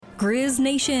Grizz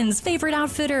Nation's favorite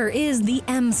outfitter is the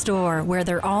M Store, where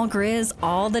they're all Grizz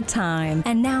all the time.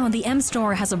 And now the M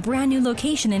Store has a brand new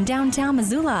location in downtown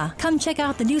Missoula. Come check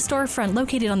out the new storefront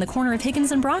located on the corner of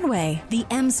Higgins and Broadway. The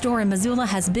M Store in Missoula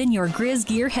has been your Grizz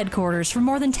gear headquarters for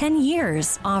more than 10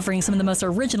 years, offering some of the most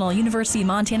original University of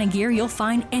Montana gear you'll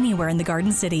find anywhere in the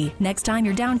Garden City. Next time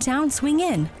you're downtown, swing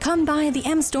in. Come by the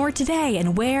M Store today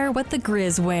and wear what the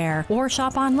Grizz wear, or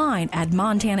shop online at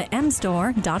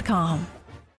montanamstore.com.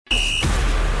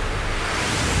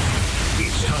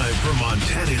 It's time for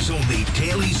Montana's only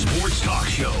daily sports talk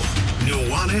show,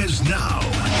 Nuanez Now.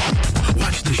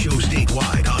 Watch the show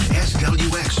statewide on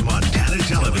SWX Montana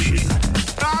Television.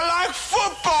 I like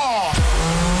football!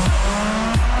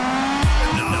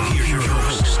 Now here's your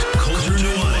host, Coulter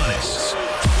Nuanez.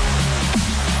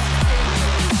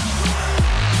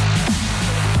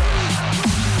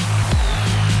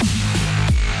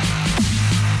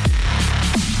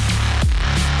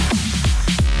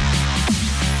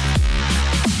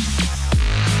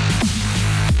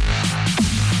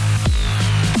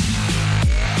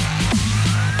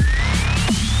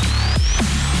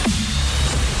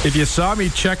 If you saw me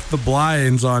check the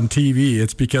blinds on TV,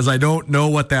 it's because I don't know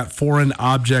what that foreign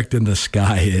object in the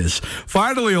sky is.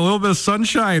 Finally, a little bit of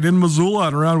sunshine in Missoula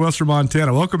and around western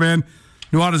Montana. Welcome in.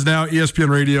 Nuanez Now, ESPN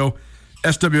Radio,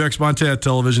 SWX Montana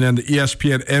Television, and the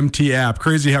ESPN MT app.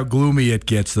 Crazy how gloomy it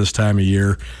gets this time of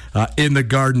year in the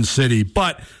Garden City.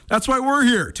 But that's why we're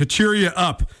here, to cheer you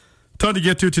up. Ton to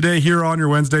get to today here on your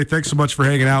Wednesday. Thanks so much for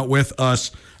hanging out with us.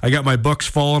 I got my books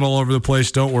falling all over the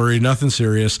place. Don't worry, nothing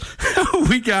serious.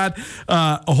 We got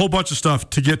a whole bunch of stuff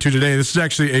to get to today. This is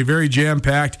actually a very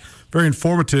jam-packed, very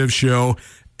informative show.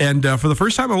 And for the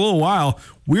first time in a little while,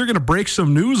 we're going to break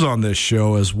some news on this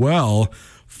show as well.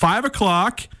 5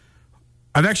 o'clock,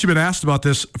 I've actually been asked about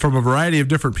this from a variety of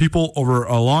different people over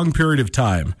a long period of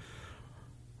time.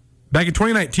 Back in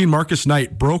 2019, Marcus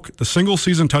Knight broke the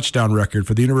single-season touchdown record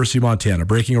for the University of Montana,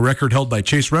 breaking a record held by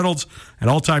Chase Reynolds, an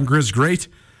all-time Grizz great.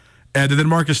 And then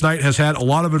Marcus Knight has had a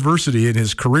lot of adversity in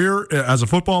his career as a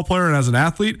football player and as an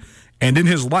athlete, and in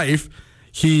his life.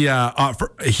 He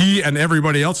and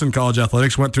everybody else in college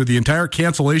athletics went through the entire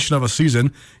cancellation of a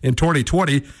season in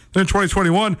 2020. Then in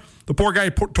 2021, the poor guy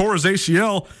tore his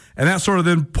ACL, and that sort of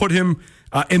then put him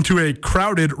into a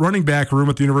crowded running back room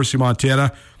at the University of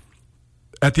Montana.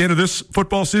 At the end of this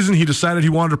football season, he decided he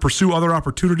wanted to pursue other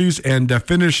opportunities and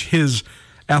finish his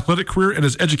athletic career and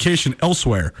his education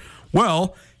elsewhere.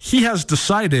 Well, he has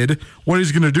decided what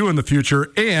he's going to do in the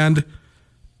future, and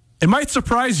it might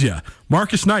surprise you.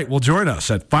 Marcus Knight will join us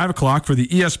at 5 o'clock for the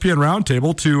ESPN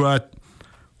Roundtable to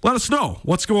let us know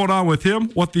what's going on with him,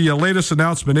 what the latest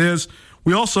announcement is.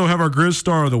 We also have our Grizz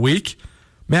Star of the Week.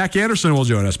 Mac Anderson will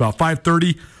join us about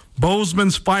 5:30.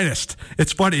 Bozeman's finest.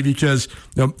 It's funny because,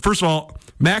 first of all,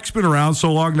 Mac's been around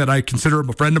so long that I consider him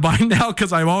a friend of mine now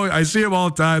because I see him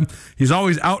all the time. He's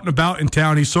always out and about in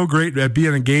town. He's so great at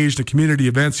being engaged in community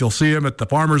events. You'll see him at the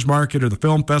farmers market or the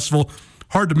film festival.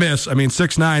 Hard to miss. I mean,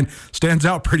 6'9", stands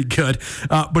out pretty good.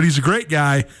 But he's a great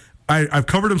guy. I've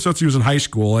covered him since he was in high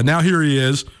school, and now here he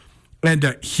is.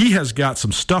 And he has got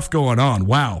some stuff going on.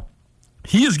 Wow.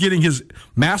 He is getting his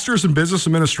master's in business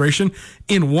administration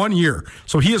in 1 year.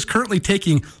 So he is currently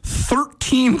taking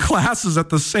 13 classes at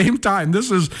the same time. This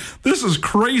is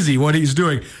crazy what he's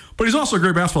doing. But he's also a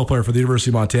great basketball player for the University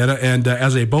of Montana. And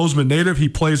as a Bozeman native, he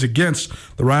plays against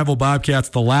the rival Bobcats,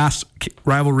 the last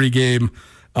rivalry game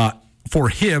for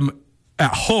him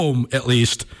at home, at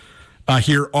least,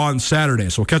 here on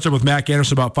Saturday. So we'll catch up with Mac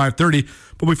Anderson about 5:30.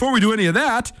 But before we do any of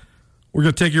that, we're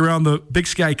going to take you around the Big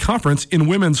Sky Conference in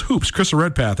women's hoops. Krista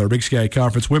Redpath, our Big Sky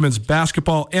Conference women's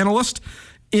basketball analyst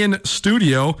in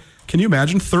studio. Can you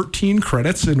imagine 13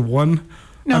 credits in one?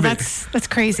 No, that's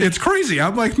crazy. It's crazy.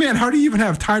 I'm like, man, how do you even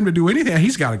have time to do anything?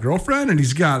 He's got a girlfriend and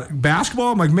he's got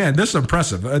basketball. I'm like, man, this is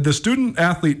impressive. The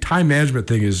student-athlete time management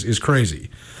thing is crazy.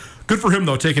 Good for him,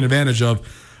 though, taking advantage of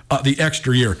the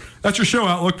extra year. That's your show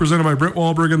outlook presented by Brent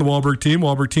Wahlberg and the Wahlberg Team.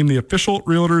 Wahlberg Team, the official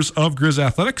realtors of Grizz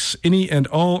Athletics. Any and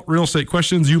all real estate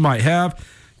questions you might have,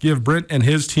 give Brent and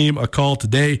his team a call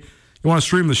today. You want to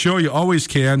stream the show, you always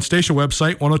can. Station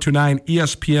website,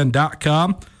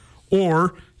 1029ESPN.com,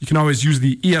 or you can always use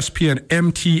the ESPN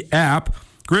MT app.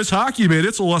 Grizz hockey made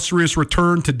its illustrious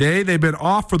return today. They've been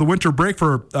off for the winter break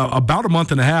for about a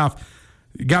month and a half.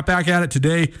 Got back at it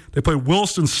today. They played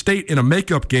Williston State in a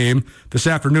makeup game this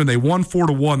afternoon. They won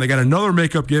 4-1. They got another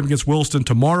makeup game against Williston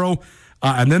tomorrow.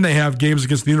 And then they have games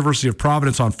against the University of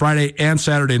Providence on Friday and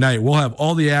Saturday night. We'll have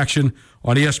all the action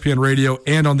on ESPN Radio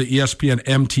and on the ESPN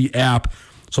MT app.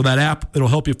 So that app, it'll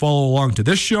help you follow along to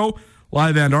this show,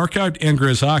 live and archived, and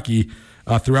Grizz hockey.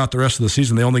 throughout the rest of the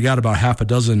season. They only got about half a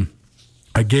dozen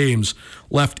games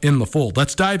left in the fold.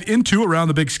 Let's dive into Around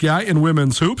the Big Sky in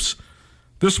women's hoops.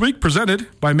 This week presented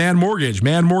by Man Mortgage.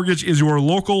 Man Mortgage is your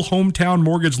local hometown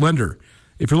mortgage lender.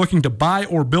 If you're looking to buy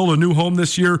or build a new home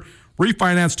this year,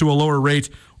 refinance to a lower rate,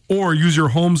 or use your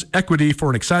home's equity for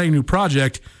an exciting new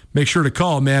project, make sure to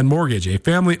call Man Mortgage, a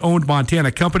family-owned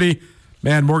Montana company.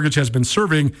 Man Mortgage has been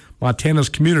serving Montana's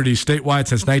communities statewide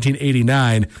since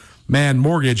 1989. Man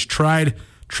Mortgage, tried,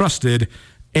 trusted,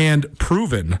 and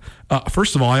proven.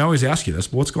 First of all, I always ask you this,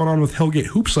 but what's going on with Hellgate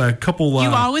Hoops? A couple. You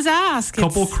always ask.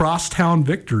 Couple crosstown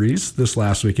victories this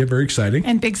last weekend. Very exciting.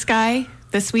 And Big Sky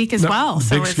this week as well.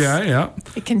 Big Sky, yeah.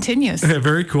 It continues.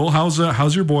 Very cool.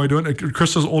 How's your boy doing?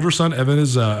 Krista's older son, Evan,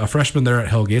 is a freshman there at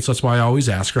Hellgate, so that's why I always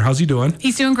ask her. How's he doing?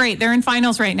 He's doing great. They're in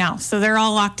finals right now, so they're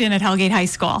all locked in at Hellgate High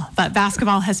School. But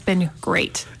basketball has been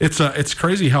great. It's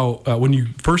crazy how when you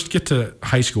first get to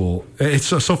high school, it's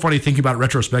so funny thinking about it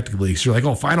retrospectively. So you're like,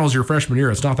 oh, finals your freshman year.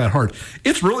 It's not that hard.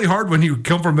 It's really hard when you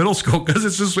come from middle school because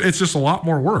it's just a lot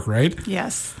more work, right?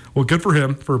 Yes. Well, good for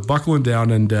him for buckling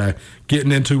down and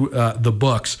getting into the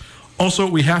books. Also,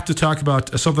 we have to talk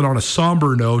about something on a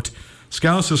somber note.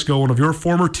 Skylar Cisco, one of your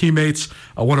former teammates,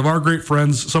 one of our great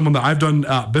friends, someone that I've done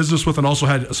business with and also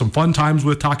had some fun times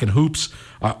with talking hoops,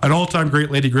 an all-time great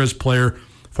Lady Grizz player,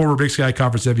 former Big Sky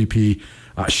Conference MVP.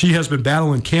 She has been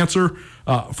battling cancer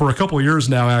for a couple of years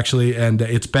now, actually, and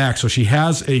it's back. So she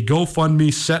has a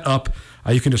GoFundMe set up.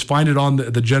 You can just find it on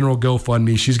the general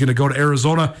GoFundMe. She's going to go to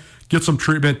Arizona, get some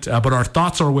treatment, but our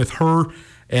thoughts are with her,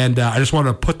 and I just wanted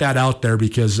to put that out there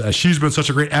because she's been such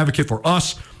a great advocate for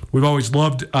us. We've always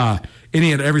loved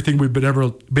any and everything we've been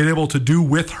able to do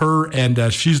with her,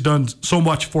 and she's done so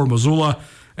much for Missoula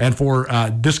and for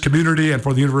this community and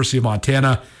for the University of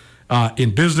Montana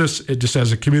in business, just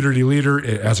as a community leader,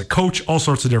 as a coach, all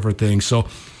sorts of different things. So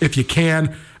if you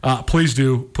can, please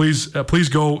do. Please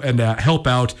go and help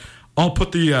out. I'll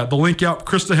put the link out.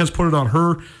 Krista has put it on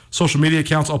her social media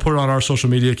accounts. I'll put it on our social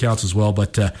media accounts as well.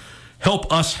 But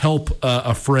help us help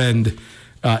a friend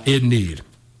in need.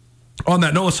 On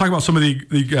that note, let's talk about some of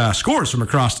the scores from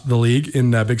across the league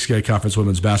in Big Sky Conference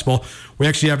women's basketball. We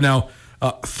actually have now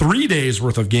 3 days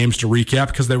worth of games to recap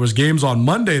because there was games on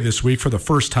Monday this week for the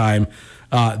first time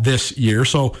this year.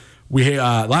 So we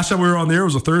last time we were on the air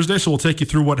was a Thursday, so we'll take you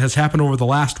through what has happened over the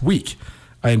last week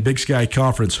in Big Sky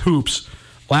Conference hoops.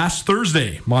 Last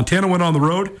Thursday, Montana went on the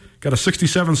road, got a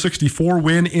 67-64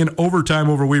 win in overtime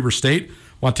over Weber State.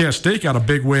 Montana State got a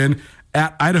big win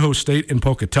at Idaho State in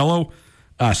Pocatello,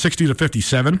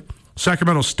 60-57.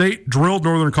 Sacramento State drilled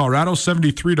Northern Colorado,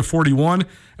 73-41.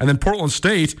 And then Portland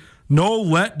State, no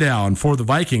letdown for the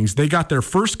Vikings. They got their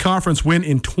first conference win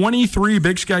in 23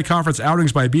 Big Sky Conference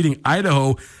outings by beating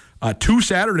Idaho 2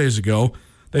 Saturdays ago.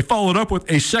 They followed up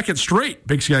with a second straight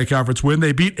Big Sky Conference win.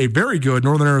 They beat a very good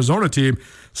Northern Arizona team,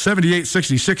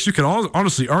 78-66. You can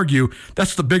honestly argue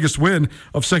that's the biggest win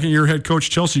of second-year head coach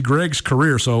Chelsea Gregg's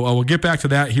career. So we'll get back to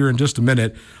that here in just a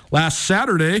minute. Last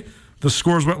Saturday, the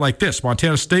scores went like this.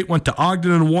 Montana State went to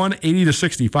Ogden and won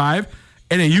 80-65.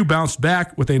 NAU bounced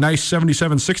back with a nice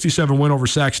 77-67 win over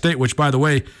Sac State, which, by the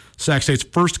way, Sac State's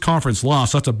first conference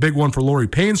loss. That's a big one for Lori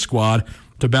Payne's squad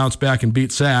to bounce back and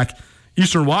beat Sac.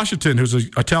 Eastern Washington, who's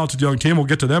a talented young team, we'll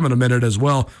get to them in a minute as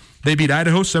well. They beat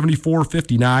Idaho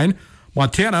 74-59.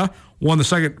 Montana won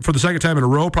for the second time in a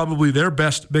row, probably their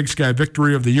best Big Sky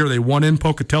victory of the year. They won in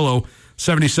Pocatello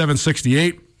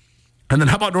 77-68. And then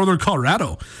how about Northern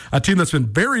Colorado, a team that's been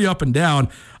very up and down,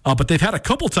 but they've had a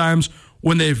couple times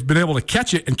when they've been able to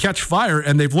catch it and catch fire,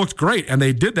 and they've looked great. And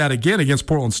they did that again against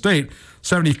Portland State,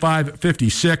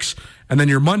 75-56. And then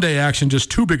your Monday action, just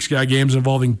 2 Big Sky games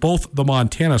involving both the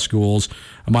Montana schools.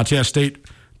 Montana State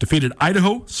defeated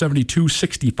Idaho,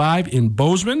 72-65 in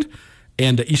Bozeman.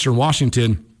 And Eastern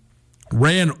Washington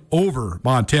ran over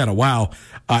Montana. Wow.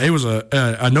 It was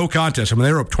a no contest. I mean,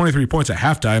 they were up 23 points at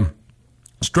halftime,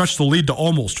 stretched the lead to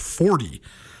almost 40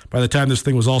 by the time this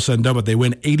thing was all said and done, but they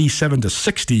win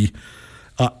 87-60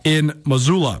 in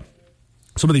Missoula.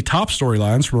 Some of the top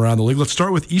storylines from around the league. Let's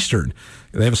start with Eastern.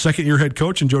 They have a second-year head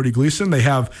coach in Jody Gleason. They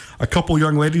have a couple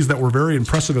young ladies that were very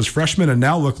impressive as freshmen and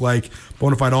now look like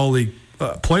bona fide all-league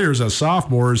players as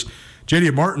sophomores.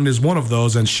 Jadia Martin is one of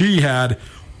those, and she had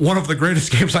one of the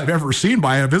greatest games I've ever seen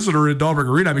by a visitor in Dahlberg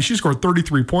Arena. I mean, she scored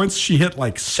 33 points. She hit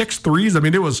like 6 threes. I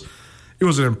mean, it was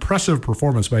an impressive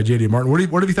performance by Jadia Martin.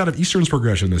 What have you thought of Eastern's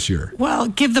progression this year? Well,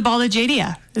 give the ball to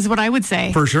Jadia is what I would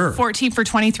say. For sure. 14 for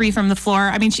 23 from the floor.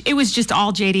 I mean, it was just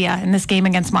all Jadia in this game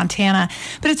against Montana.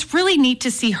 But it's really neat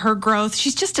to see her growth.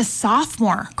 She's just a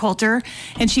sophomore, Coulter,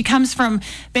 and she comes from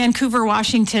Vancouver,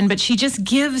 Washington, but she just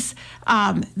gives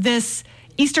this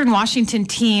Eastern Washington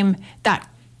team, that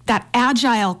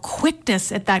agile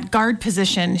quickness at that guard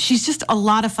position, she's just a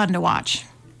lot of fun to watch.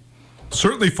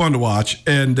 Certainly fun to watch.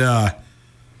 And I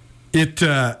think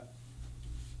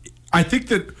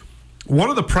that one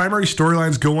of the primary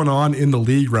storylines going on in the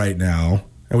league right now,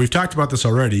 and we've talked about this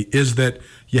already, is that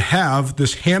you have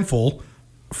this handful,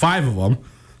 5 of them,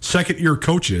 second-year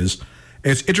coaches.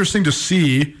 And it's interesting to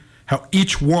see how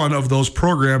each one of those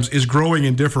programs is growing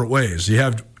in different ways. You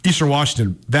have Eastern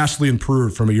Washington vastly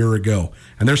improved from a year ago,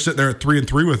 and they're sitting there at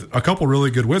 3-3 with a couple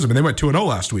really good wins. I mean, they went 2-0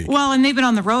 last week. Well, and they've been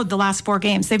on the road the last 4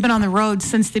 games. They've been on the road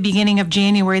since the beginning of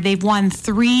January. They've won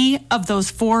 3 of those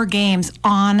 4 games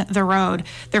on the road.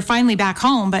 They're finally back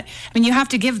home, but I mean, you have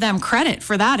to give them credit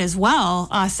for that as well.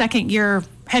 Second-year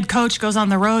head coach goes on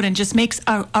the road and just makes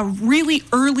a really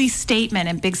early statement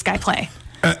in Big Sky play.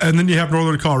 And then you have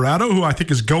Northern Colorado, who I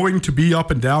think is going to be up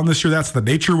and down this year. That's the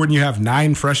nature when you have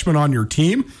 9 freshmen on your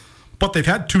team. But they've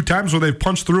had 2 times where they've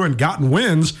punched through and gotten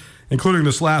wins, including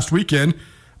this last weekend.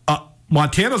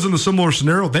 Montana's in a similar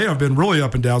scenario. They have been really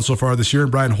up and down so far this year.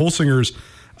 And Brian Holsinger's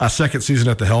second season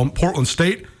at the helm. Portland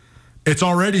State, it's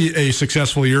already a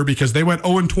successful year because they went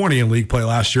 0-20 in league play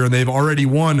last year, and they've already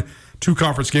won 2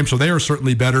 conference games, so they are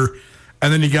certainly better.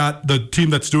 And then you got the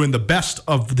team that's doing the best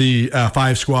of the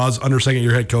 5 squads under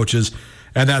second-year head coaches,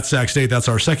 and that's Sac State. That's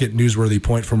our second newsworthy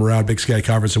point from around Big Sky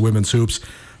Conference of Women's Hoops.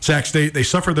 Sac State, they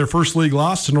suffered their first league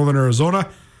loss to Northern Arizona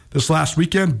this last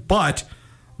weekend, but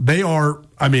they are,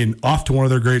 off to one of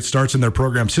their great starts in their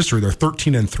program's history. They're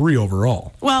 13-3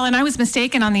 overall. Well, and I was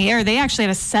mistaken on the air. They actually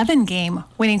had a 7-game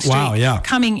winning streak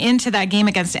coming into that game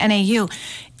against NAU.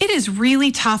 It is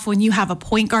really tough when you have a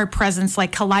point guard presence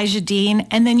like Kalijah Dean,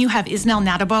 and then you have Isnel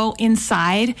Nadabo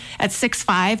inside at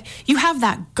 6'5". You have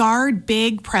that guard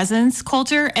big presence,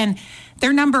 Coulter, and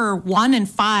they're number 1 and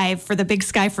 5 for the Big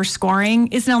Sky for scoring.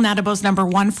 Isnel Nadabo's number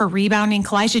 1 for rebounding.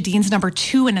 Kalijah Dean's number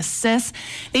 2 in assists.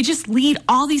 They just lead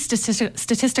all these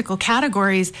statistical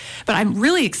categories, but I'm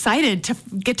really excited to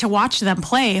get to watch them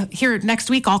play. Here next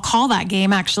week, I'll call that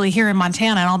game actually here in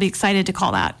Montana, and I'll be excited to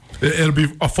call that. It'll be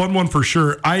a fun one for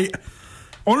sure. I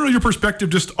want to know your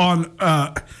perspective just on,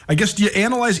 I guess, do you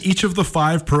analyze each of the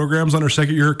 5 programs under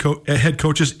second-year head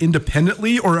coaches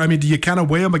independently? Or, do you kind of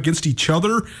weigh them against each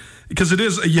other? Because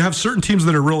you have certain teams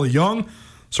that are really young,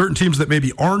 certain teams that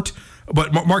maybe aren't.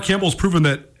 But Mark Campbell's proven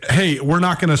that, hey, we're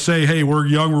not going to say, hey, we're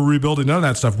young, we're rebuilding, none of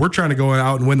that stuff. We're trying to go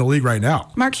out and win the league right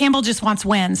now. Mark Campbell just wants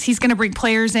wins. He's going to bring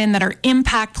players in that are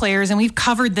impact players, and we've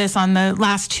covered this on the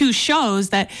last 2 shows,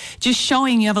 that just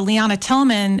showing you have a Leanna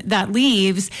Tillman that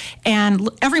leaves, and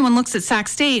everyone looks at Sac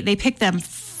State, they pick them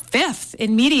 5th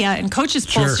in media and coaches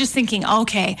polls, just thinking,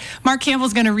 okay, Mark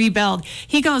Campbell's going to rebuild.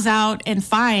 He goes out and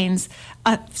finds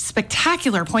a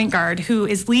spectacular point guard who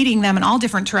is leading them in all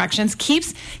different directions,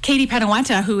 keeps Katie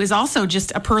Penueta, who is also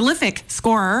just a prolific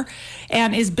scorer,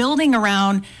 and is building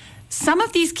around some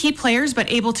of these key players,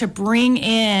 but able to bring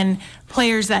in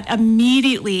players that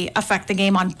immediately affect the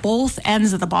game on both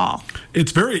ends of the ball.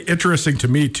 It's very interesting to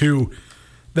me, too,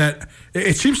 that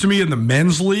it seems to me in the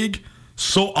men's league,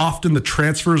 so often the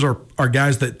transfers are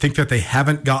guys that think that they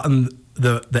haven't gotten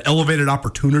the elevated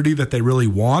opportunity that they really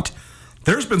want.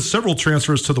 There's been several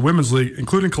transfers to the women's league,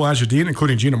 including Kalijah Dean,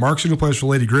 including Gina Markson, who plays for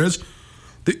Lady Grizz.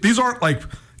 These aren't like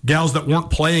gals that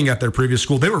weren't playing at their previous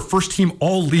school. They were first-team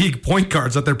all-league point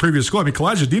guards at their previous school.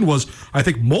 Kalijah Dean was, I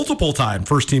think, multiple-time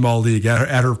first-team all-league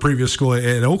at her previous school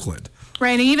in Oakland.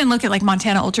 Right, and even look at like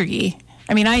Montana Oltergy.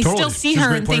 I still see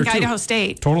her and think Idaho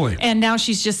State. Totally. And now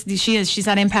she's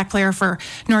that impact player for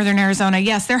Northern Arizona.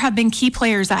 Yes, there have been key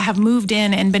players that have moved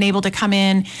in and been able to come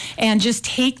in and just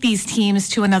take these teams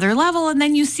to another level. And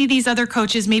then you see these other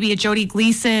coaches, maybe a Jody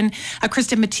Gleason, a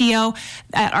Kristen Matteo,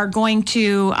 that are going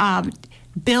to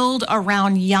build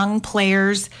around young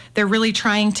players. They're really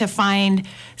trying to find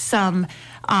some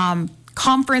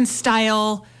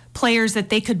conference-style players that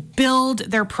they could build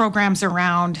their programs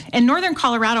around. And Northern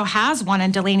Colorado has one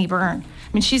in Delaney Byrne.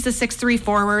 She's the 6'3"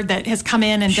 forward that has come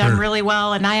in and done really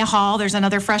well. And Nia Hall, there's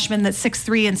another freshman that's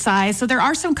 6'3" in size. So there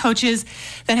are some coaches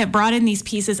that have brought in these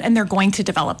pieces, and they're going to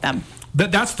develop them.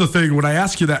 That's the thing. When I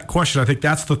ask you that question, I think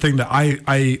that's the thing that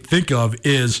I think of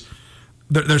is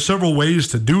there's several ways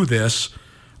to do this.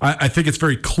 I think it's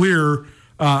very clear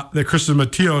that Kristen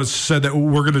Matteo has said that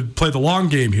we're going to play the long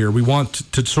game here. We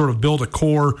want to sort of build a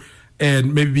core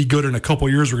and maybe be good in a couple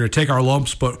of years. We're going to take our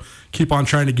lumps, but keep on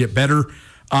trying to get better.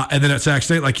 And then at Sac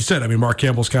State, like you said, Mark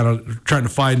Campbell's kind of trying to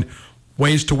find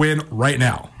ways to win right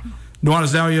now.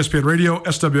 Nuanez Now, ESPN Radio,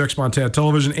 SWX Montana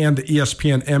Television, and the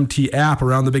ESPN MT app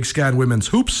around the Big Sky and women's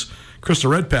hoops. Krista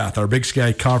Redpath, our Big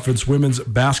Sky Conference women's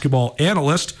basketball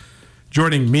analyst,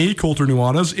 Joining me, Colter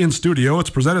Nuanez, in studio. It's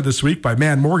presented this week by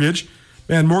Man Mortgage.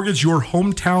 Man Mortgage, your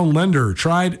hometown lender.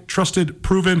 Tried, trusted,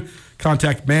 proven.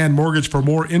 Contact Man Mortgage for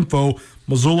more info.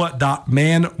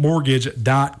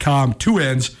 Missoula.manmortgage.com. 2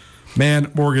 N's,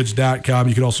 manmortgage.com.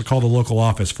 You can also call the local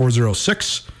office,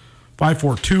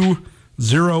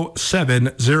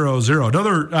 406-542-0700.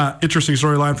 Another interesting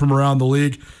storyline from around the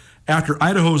league. After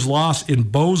Idaho's loss in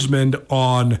Bozeman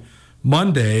on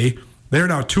Monday, they're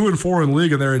now 2-4 in the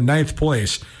league, and they're in 9th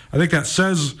place. I think that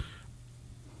says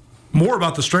more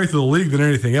about the strength of the league than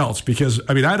anything else, because,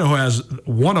 I mean, Idaho has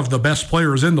one of the best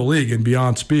players in the league in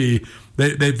Beyonce.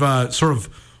 They've sort of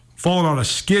fallen on a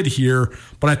skid here,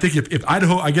 but I think if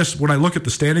Idaho, I guess when I look at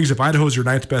the standings, if Idaho is your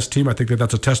 9th best team, I think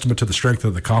that's a testament to the strength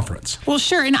of the conference. Well,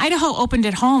 sure, and Idaho opened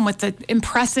at home with the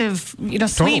impressive,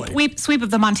 sweep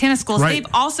of the Montana schools. Right.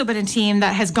 They've also been a team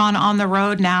that has gone on the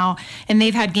road now, and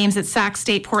they've had games at Sac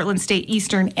State, Portland State,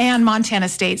 Eastern, and Montana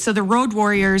State. So the Road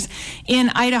Warriors in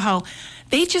Idaho,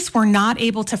 they just were not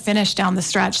able to finish down the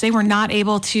stretch. They were not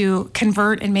able to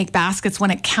convert and make baskets when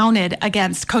it counted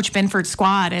against Coach Binford's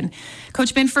squad. And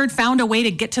Coach Binford found a way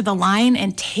to get to the line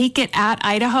and take it at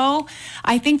Idaho.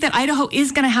 I think that Idaho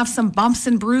is going to have some bumps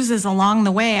and bruises along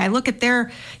the way. I look at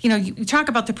their, you talk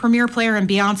about the premier player in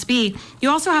Beyonce. You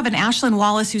also have an Ashlyn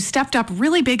Wallace who stepped up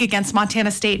really big against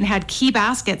Montana State and had key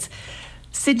baskets.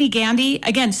 Sydney Gandy,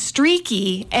 again,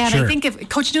 streaky. And sure. I think if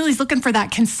Coach Newley's looking for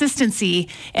that consistency,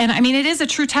 and I mean, it is a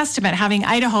true testament having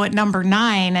Idaho at number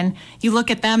 9. And you look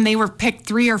at them, they were picked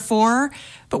 3 or 4,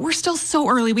 but we're still so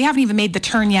early. We haven't even made the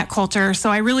turn yet, Colter. So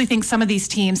I really think some of these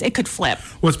teams, it could flip.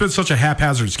 Well, it's been such a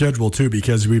haphazard schedule, too,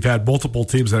 because we've had multiple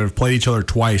teams that have played each other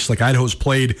twice. Like Idaho's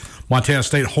played Montana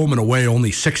State home and away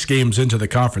only 6 games into the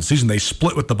conference season. They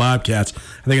split with the Bobcats.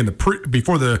 I think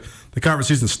before the conference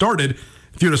season started,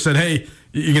 if you would have said, hey,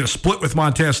 you're going to split with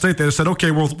Montana State, they'd have said,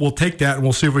 okay, we'll take that, and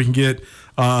we'll see if we can get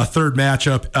a third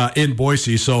matchup in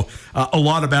Boise. So a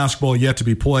lot of basketball yet to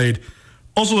be played.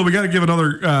 Also, though, we got to give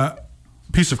another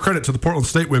piece of credit to the Portland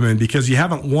State women, because you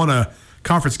haven't won a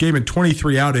conference game in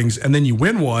 23 outings, and then you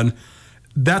win one.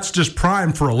 That's just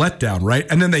prime for a letdown, right?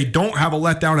 And then they don't have a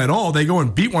letdown at all. They go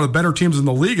and beat one of the better teams in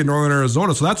the league in Northern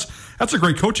Arizona. So that's a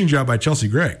great coaching job by Chelsea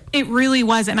Gregg. It really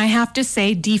was. And I have to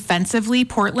say, defensively,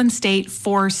 Portland State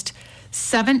forced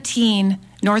 17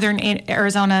 Northern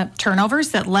Arizona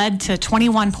turnovers that led to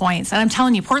 21 points. And I'm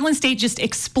telling you, Portland State just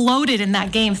exploded in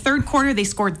that game. Third quarter, they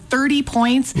scored 30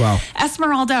 points. Wow.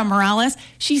 Esmeralda Morales,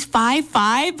 she's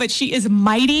 5'5", but she is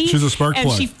mighty. She's a spark plug.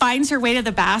 And she finds her way to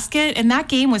the basket. And that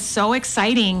game was so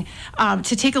exciting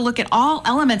to take a look at all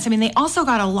elements. I mean, they also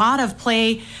got a lot of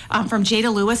play from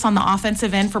Jada Lewis on the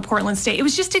offensive end for Portland State. It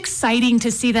was just exciting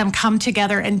to see them come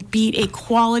together and beat a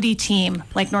quality team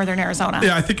like Northern Arizona.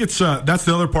 Yeah, I think it's that's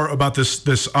the other part about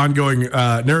this ongoing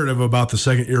narrative about the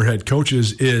second-year head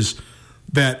coaches is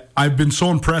that I've been so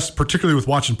impressed, particularly with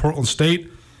watching Portland State.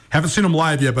 Haven't seen them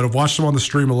live yet, but I've watched them on the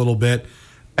stream a little bit,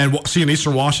 and seeing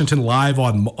Eastern Washington live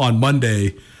on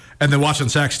Monday, and then watching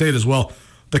Sac State as well.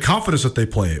 The confidence that they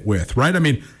play it with, right? I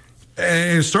mean,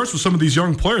 and it starts with some of these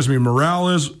young players. I mean,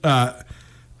 Morales,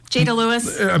 Jada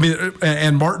Lewis. I mean,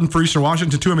 and Martin for Eastern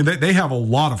Washington too. I mean, they have a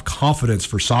lot of confidence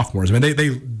for sophomores. I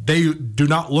mean, they do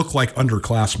not look like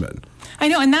underclassmen. I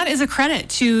know, and that is a credit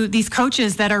to these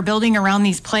coaches that are building around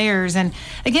these players. And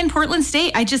again, Portland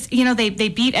State, they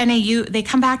beat NAU. They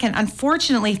come back, and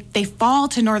unfortunately, they fall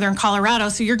to Northern Colorado.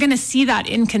 So you're going to see that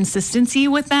inconsistency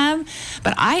with them.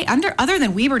 But other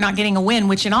than Weber not getting a win,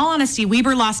 which in all honesty,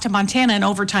 Weber lost to Montana in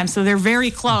overtime, so they're very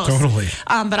close. Totally.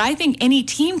 But I think any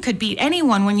team could beat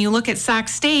anyone when you look at Sac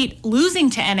State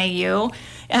losing to NAU.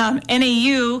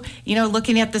 NAU,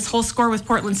 looking at this whole score with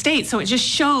Portland State. So it just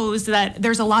shows that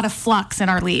there's a lot of flux in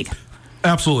our league.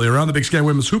 Absolutely. Around the Big Sky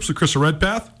Women's Hoops with Krista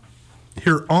Redpath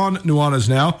here on Nuanez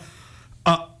Now.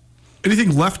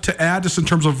 Anything left to add just in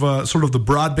terms of sort of the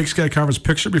broad Big Sky Conference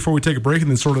picture before we take a break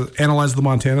and then sort of analyze the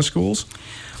Montana schools?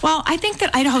 Well, I think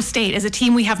that Idaho State is a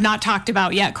team we have not talked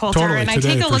about yet, Colter. Totally, and I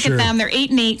today, take a look sure. at them. They're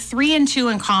 8-8,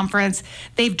 3-2 in conference.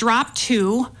 They've dropped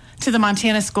 2 to the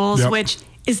Montana schools, Yep. which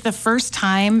is the first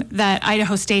time that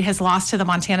Idaho State has lost to the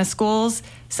Montana schools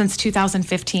since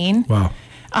 2015. Wow.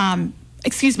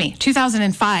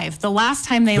 2005. The last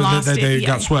time they lost they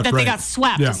got swept, that right. they got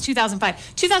swept Yeah. was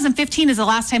 2005. 2015 is the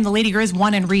last time the Lady Grizz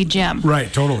won in Reed Gym.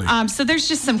 Right, totally. So there's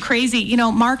just some crazy,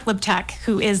 Mark Liptek,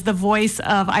 who is the voice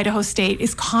of Idaho State,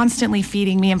 is constantly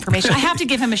feeding me information. I have to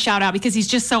give him a shout out because he's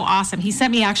just so awesome. He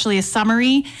sent me actually a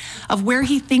summary of where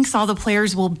he thinks all the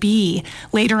players will be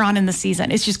later on in the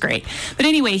season. It's just great. But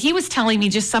anyway, he was telling me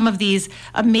just some of these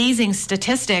amazing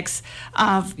statistics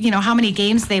of, how many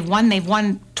games they've won. They've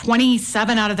won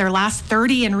 27 out of their last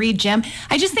 30 in Reed Gym.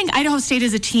 I just think Idaho State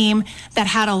is a team that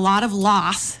had a lot of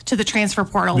loss to the transfer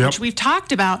portal, which we've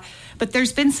talked about. But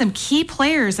there's been some key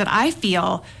players that I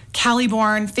feel, Callie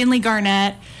Bourne, Finley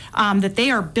Garnett, that they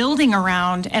are building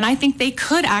around, and I think they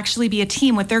could actually be a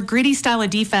team with their gritty style of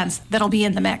defense that'll be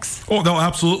in the mix. Oh, they'll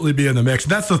absolutely be in the mix.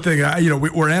 That's the thing.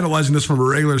 We're analyzing this from a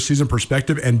regular season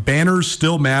perspective, and banners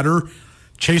still matter.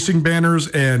 Chasing banners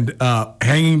and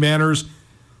hanging banners,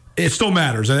 it still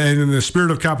matters, and in the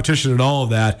spirit of competition and all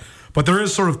of that. But there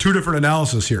is sort of two different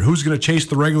analysis here. Who's going to chase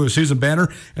the regular season banner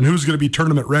and who's going to be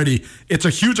tournament ready? It's a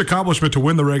huge accomplishment to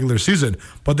win the regular season,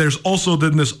 but there's also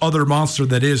then this other monster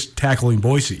that is tackling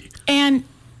Boise. And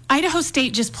Idaho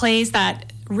State just plays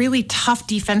that really tough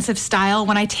defensive style.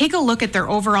 When I take a look at their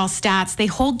overall stats, they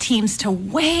hold teams to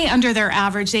way under their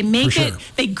average. They make it,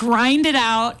 they grind it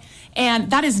out.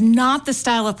 And that is not the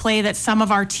style of play that some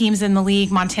of our teams in the league,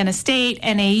 Montana State,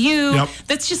 NAU,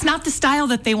 that's just not the style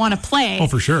that they want to play. Oh,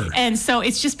 for sure. And so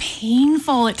it's just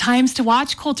painful at times to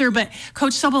watch, Coulter, but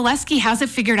Coach Sobolewski has it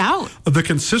figured out. The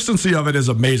consistency of it is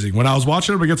amazing. When I was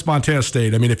watching them against Montana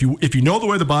State, I mean, if you know the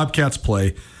way the Bobcats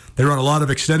play, they run a lot of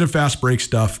extended fast break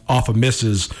stuff off of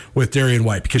misses with Darian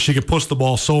White because she can push the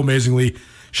ball so amazingly.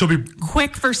 She'll be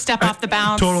quick first step off the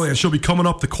bounce. Totally, and she'll be coming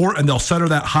up the court, and they'll set her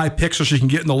that high pick so she can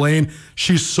get in the lane.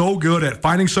 She's so good at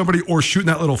finding somebody or shooting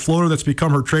that little floater that's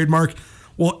become her trademark.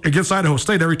 Well, against Idaho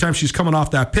State, every time she's coming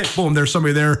off that pick, boom, there's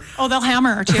somebody there. Oh, they'll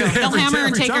hammer her, too. They'll hammer her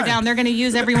and take her down. They're going to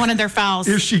use every one of their fouls.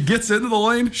 If she gets into the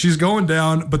lane, she's going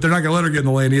down, but they're not going to let her get in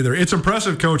the lane either. It's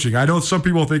impressive coaching. I know some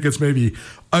people think it's maybe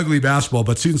ugly basketball,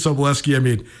 but Seton Sobolewski, I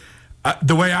mean,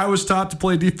 the way I was taught to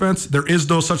play defense, there is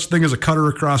no such thing as a cutter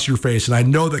across your face. And I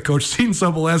know that Coach Seton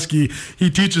Sobolewski,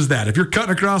 he teaches that. If you're cutting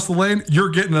across the lane, you're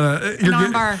getting an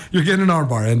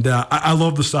armbar. And I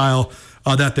love the style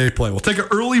that they play. We'll take an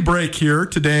early break here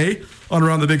today on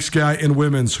Around the Big Sky in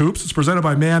women's hoops. It's presented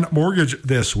by Man Mortgage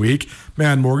this week.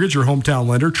 Man Mortgage, your hometown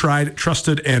lender, tried,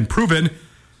 trusted, and proven.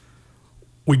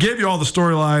 We gave you all the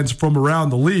storylines from around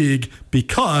the league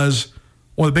because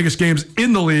one of the biggest games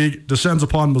in the league descends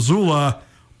upon Missoula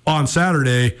on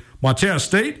Saturday. Montana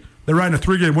State, they're riding a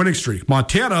 3-game winning streak.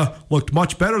 Montana looked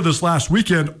much better this last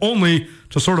weekend, only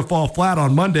to sort of fall flat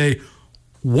on Monday.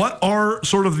 What are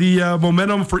sort of the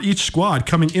momentum for each squad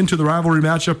coming into the rivalry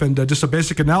matchup, and just a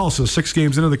basic analysis 6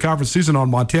 games into the conference season on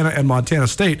Montana and Montana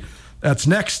State? That's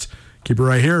next. Keep it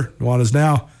right here. Nuanez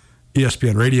Now,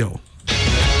 ESPN Radio.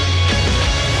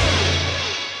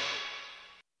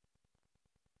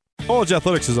 College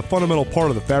athletics is a fundamental part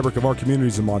of the fabric of our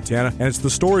communities in Montana, and it's the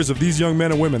stories of these young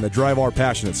men and women that drive our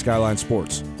passion at Skyline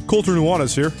Sports. Coulter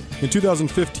Nuanez here. In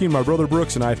 2015, my brother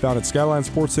Brooks and I founded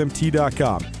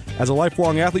SkylineSportsMT.com. As a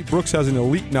lifelong athlete, Brooks has an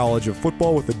elite knowledge of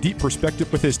football with a deep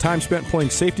perspective with his time spent playing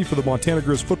safety for the Montana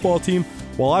Grizz football team,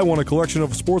 while I won a collection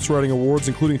of sports writing awards,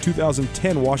 including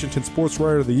 2010 Washington Sports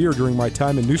Writer of the Year during my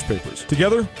time in newspapers.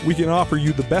 Together, we can offer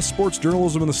you the best sports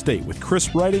journalism in the state with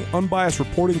crisp writing, unbiased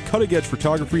reporting, cutting-edge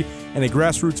photography, and a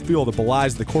grassroots feel that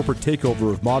belies the corporate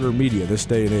takeover of modern media this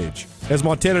day and age. As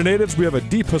Montana natives, we have a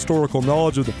deep historical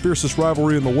knowledge of the fiercest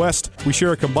rivalry in the West. We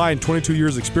share a combined 22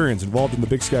 years experience involved in the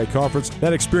Big Sky Conference.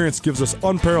 That experience gives us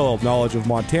unparalleled knowledge of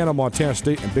Montana, Montana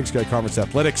State, and Big Sky Conference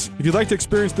athletics. If you'd like to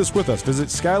experience this with us, visit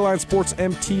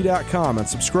SkylineSportsMT.com and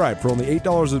subscribe for only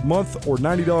 $8 a month or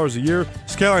 $90 a year.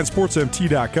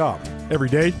 SkylineSportsMT.com. Every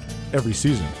day, every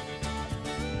season.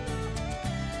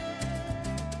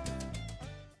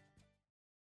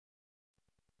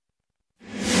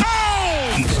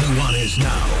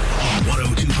 Now on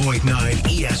 102.9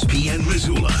 ESPN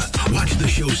Missoula. Watch the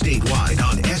show statewide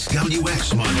on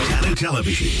SWX Montana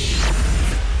Television.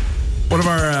 One of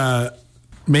our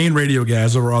main radio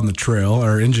guys over on the trail,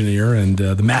 our engineer and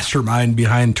the mastermind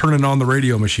behind turning on the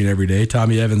radio machine every day,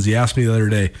 Tommy Evans, he asked me the other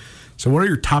day, so what are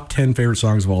your top 10 favorite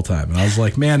songs of all time? And I was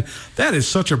like, man, that is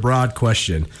such a broad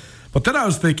question. But then I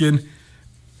was thinking,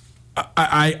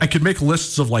 I could make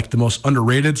lists of like the most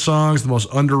underrated songs, the most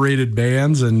underrated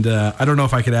bands, and I don't know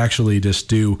if I could actually just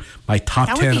do my top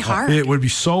 10. That would be hard. It would be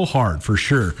so hard for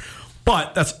sure.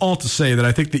 But that's all to say that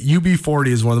I think that UB40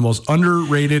 is one of the most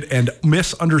underrated and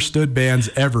misunderstood bands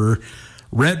ever.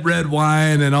 Red, Red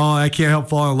Wine and all, I Can't Help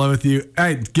Falling in Love with You.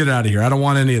 Get out of here. I don't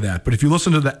want any of that. But if you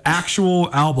listen to the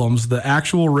actual albums, the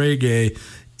actual reggae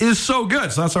is so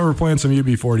good. So that's why we're playing some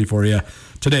UB40 for you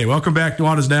today. Welcome back to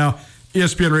Nuanez Now,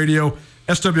 ESPN Radio,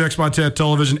 SWX Montana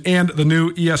Television, and the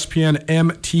new ESPN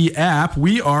MT app.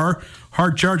 We are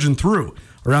hard charging through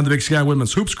Around the Big Sky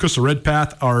Women's Hoops. Crystal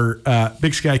Redpath, our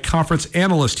Big Sky Conference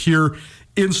analyst here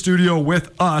in studio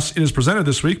with us. It is presented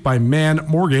this week by Man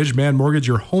Mortgage. Man Mortgage,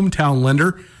 your hometown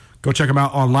lender. Go check them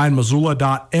out online,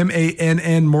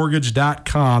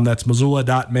 Missoula.mannmortgage.com. That's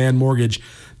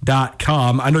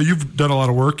Missoula.mannmortgage.com. I know you've done a lot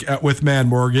of work with Mann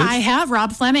Mortgage. I have.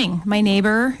 Rob Fleming, my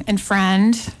neighbor and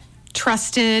friend,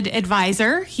 trusted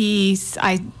advisor.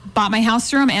 I bought my house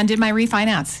through him and did my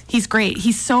refinance. He's great.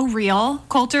 He's so real,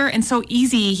 Coulter, and so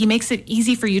easy. He makes it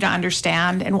easy for you to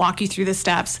understand and walk you through the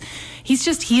steps. He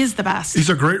is the best. He's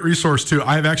a great resource, too.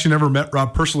 I've actually never met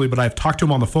Rob personally, but I've talked to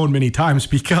him on the phone many times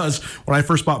because when I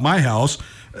first bought my house,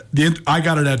 I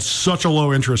got it at such a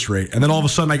low interest rate. And then all of a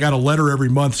sudden I got a letter every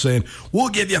month saying, we'll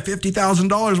give you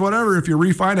 $50,000, whatever, if you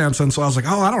refinance. And so I was like,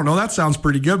 oh, I don't know. That sounds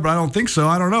pretty good, but I don't think so.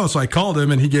 I don't know. So I called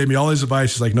him and he gave me all his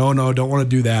advice. He's like, no, don't want to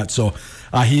do that. So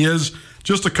he is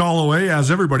just a call away,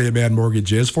 as everybody at Mann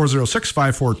Mortgage is,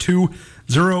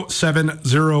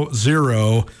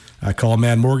 406-542-0700. Call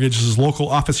Mann Mortgage's local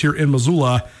office here in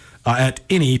Missoula at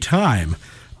any time.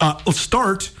 Let's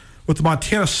start with the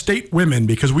Montana State women,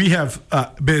 because we have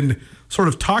been sort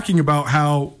of talking about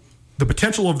how the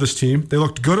potential of this team. They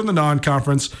looked good in the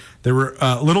non-conference. They were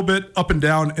a little bit up and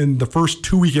down in the first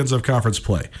 2 weekends of conference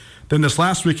play. Then this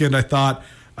last weekend, I thought,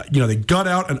 they gut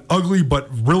out an ugly but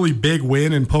really big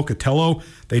win in Pocatello.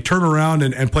 They turn around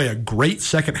and play a great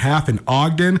second half in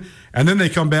Ogden, and then they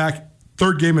come back,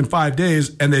 third game in 5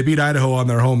 days, and they beat Idaho on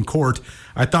their home court.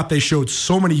 I thought they showed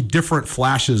so many different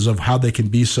flashes of how they can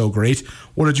be so great.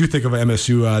 What did you think of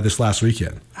MSU this last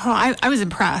weekend? Oh, I was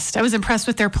impressed. I was impressed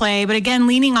with their play. But again,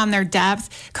 leaning on their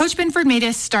depth, Coach Binford made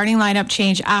a starting lineup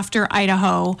change after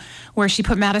Idaho, where she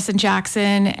put Madison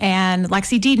Jackson and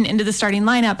Lexi Deaton into the starting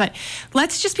lineup. But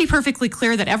let's just be perfectly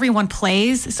clear that everyone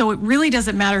plays, so it really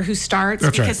doesn't matter who starts.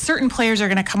 That's because right. Certain players are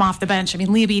going to come off the bench. I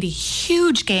mean, Leah Beatty,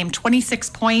 huge game, 26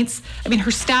 points. I mean,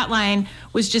 her stat line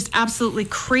was just absolutely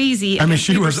crazy.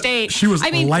 She was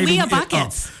lighting Leah it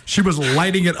buckets. up. She was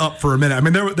lighting it up for a minute. I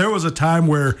mean, there was a time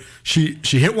where she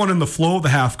hit one in the flow of the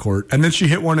half court, and then she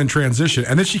hit one in transition,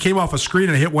 and then she came off a screen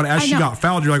and hit one as she got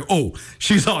fouled. You're like, oh,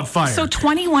 she's on fire. So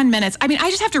 21 minutes. I mean, I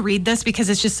just have to read this because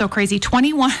it's just so crazy.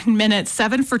 21 minutes,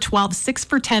 7 for 12, 6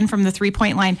 for 10 from the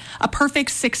three-point line, a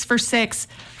perfect 6 for 6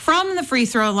 from the free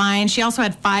throw line. She also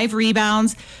had 5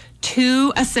 rebounds,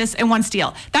 2 assists, and 1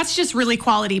 steal. That's just really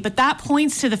quality, but that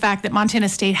points to the fact that Montana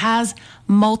State has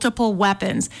multiple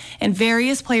weapons, and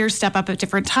various players step up at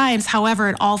different times. However,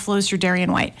 it all flows through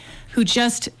Darian White, who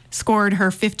just scored her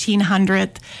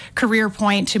 1,500th career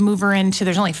point to move her into,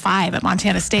 there's only 5 at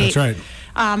Montana State. That's right.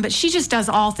 But she just does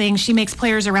all things. She makes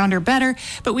players around her better.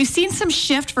 But we've seen some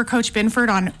shift for Coach Binford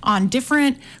on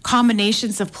different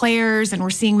combinations of players, and we're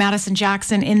seeing Madison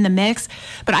Jackson in the mix.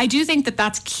 But I do think that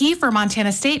that's key for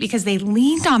Montana State because they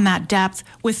leaned on that depth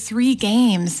with 3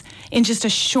 games in just a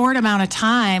short amount of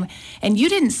time. And you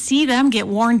didn't see them get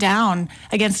worn down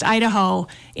against Idaho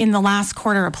in the last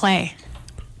quarter of play.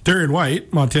 Darian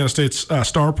White, Montana State's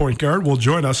star point guard, will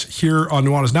join us here on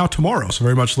Nuanez Now tomorrow. So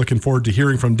very much looking forward to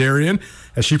hearing from Darian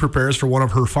as she prepares for one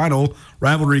of her final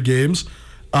rivalry games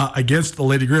against the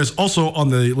Lady Grizz. Also on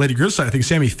the Lady Grizz side, I think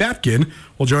Sammy Fatkin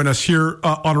will join us here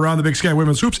on Around the Big Sky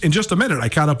Women's Hoops in just a minute. I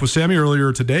caught up with Sammy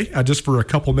earlier today just for a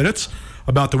couple minutes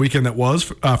about the weekend that was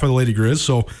for the Lady Grizz.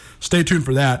 So stay tuned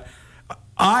for that.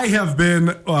 I have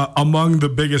been among the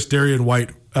biggest Darian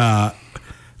White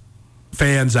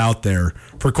fans out there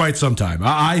for quite some time.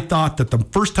 I thought that the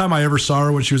first time I ever saw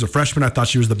her when she was a freshman, I thought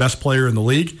she was the best player in the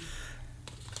league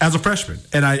as a freshman.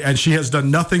 And she has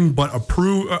done nothing but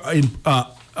affirm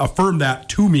that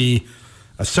to me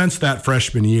since that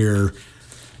freshman year.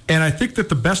 And I think that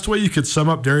the best way you could sum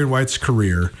up Darian White's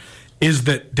career is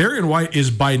that Darian White is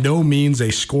by no means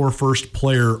a score-first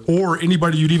player or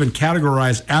anybody you'd even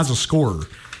categorize as a scorer.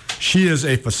 She is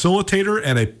a facilitator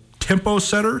and a tempo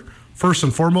setter, first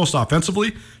and foremost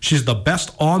offensively. She's the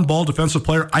best on-ball defensive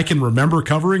player I can remember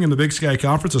covering in the Big Sky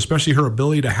Conference, especially her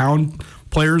ability to hound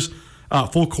players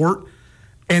full court.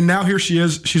 And now here she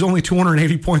is. She's only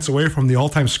 280 points away from the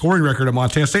all-time scoring record at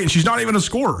Montana State, and she's not even a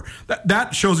scorer.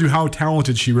 That shows you how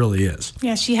talented she really is.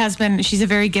 Yeah, she has been. She's a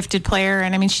very gifted player,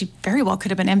 and I mean, she very well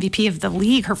could have been MVP of the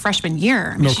league her freshman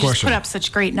year. I mean, No she question. just put up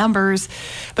such great numbers.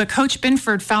 But Coach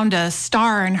Binford found a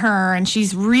star in her, and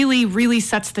she's really, really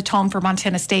sets the tone for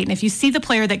Montana State. And if you see the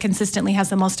player that consistently has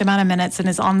the most amount of minutes and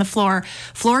is on the floor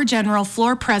general,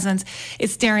 floor presence,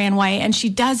 it's Darian White. And she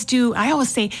does do, I always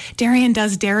say, Darian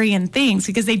does Darian things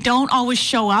because they don't always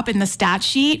show up in the stat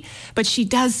sheet, but she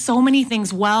does so many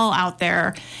things well out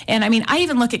there. And I mean, I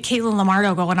even look at Caitlin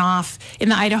Lamardo going off in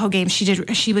the Idaho game.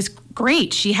 She was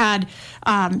great. She had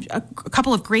a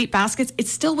couple of great baskets. It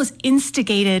still was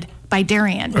instigated by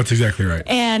Darian. That's exactly right.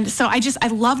 And so I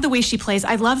love the way she plays.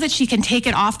 I love that she can take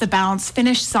it off the bounce,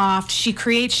 finish soft. She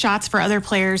creates shots for other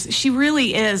players. She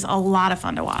really is a lot of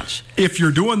fun to watch. If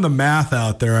you're doing the math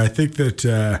out there, I think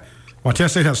that Montana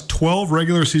State has 12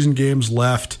 regular season games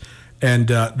left. And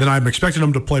then I'm expecting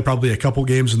them to play probably a couple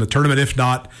games in the tournament, if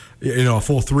not, a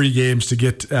full 3 games to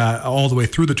get all the way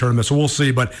through the tournament. So we'll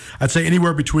see. But I'd say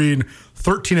anywhere between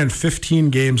 13 and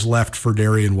 15 games left for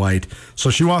Darian White.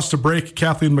 So she wants to break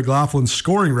Kathleen McLaughlin's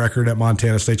scoring record at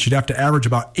Montana State. She'd have to average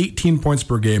about 18 points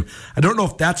per game. I don't know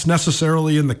if that's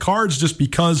necessarily in the cards, just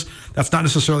because that's not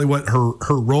necessarily what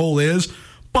her role is.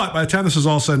 But by the time this is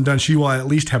all said and done, she will at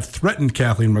least have threatened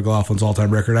Kathleen McLaughlin's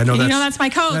all-time record. I know that's my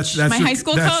coach, my high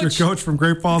school coach. That's your coach from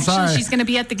Great Falls High. She's going to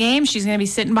be at the game. She's going to be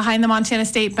sitting behind the Montana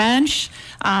State bench.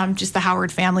 Just the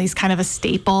Howard family is kind of a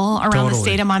staple around the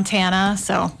state of Montana.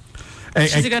 So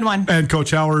she's a good one. And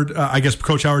Coach Howard, I guess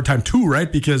Coach Howard time 2,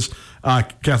 right? Because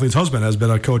Kathleen's husband has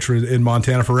been a coach in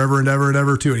Montana forever and ever and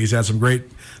ever, too. And he's had some great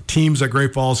teams at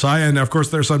Great Falls High. And, of course,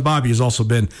 their son Bobby has also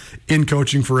been in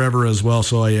coaching forever as well.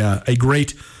 So a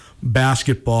great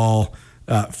basketball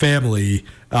family.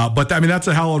 But, that's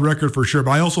a hallowed record for sure.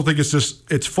 But I also think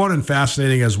it's fun and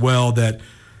fascinating as well that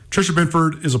Tricia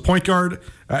Binford is a point guard.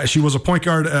 She was a point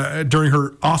guard during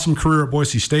her awesome career at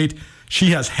Boise State.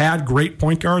 She has had great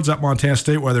point guards at Montana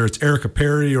State, whether it's Erica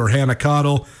Perry or Hannah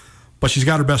Cottle, but she's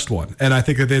got her best one. And I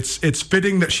think that it's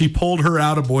fitting that she pulled her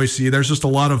out of Boise. There's just a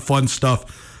lot of fun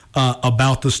stuff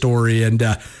about the story. And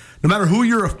no matter who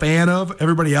you're a fan of,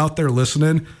 everybody out there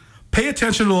listening, pay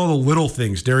attention to all the little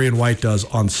things Darian White does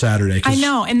on Saturday. I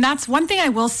know, and that's one thing I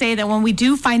will say, that when we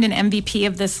do find an MVP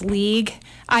of this league,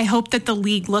 I hope that the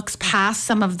league looks past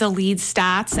some of the lead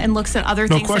stats and looks at other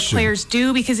things that players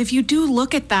do. Because if you do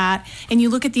look at that and you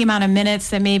look at the amount of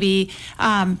minutes that maybe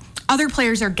other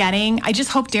players are getting, I just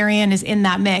hope Darian is in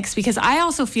that mix. Because I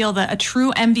also feel that a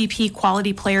true MVP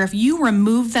quality player, if you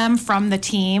remove them from the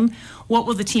team, what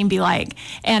will the team be like?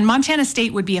 And Montana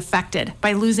State would be affected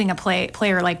by losing a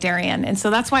player like Darian. And so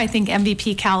that's why I think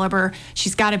MVP caliber,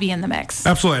 she's got to be in the mix.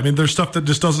 Absolutely. There's stuff that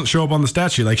just doesn't show up on the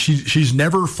stat sheet. Like she's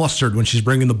never flustered when she's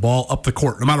bringing the ball up the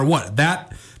court, no matter what.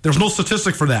 There's no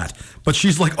statistic for that. But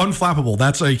she's like unflappable.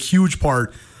 That's a huge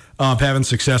part of having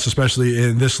success, especially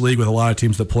in this league with a lot of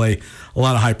teams that play a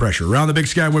lot of high pressure. Around the Big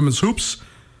Sky Women's Hoops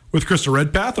with Krista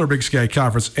Redpath, our Big Sky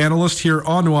Conference analyst here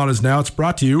on Nuanez Now. It's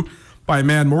brought to you by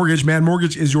Man Mortgage. Man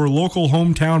Mortgage is your local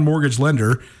hometown mortgage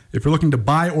lender. If you're looking to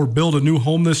buy or build a new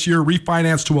home this year,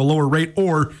 refinance to a lower rate,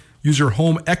 or use your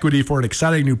home equity for an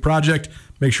exciting new project,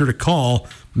 make sure to call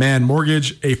Man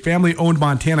Mortgage, a family-owned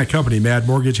Montana company. Man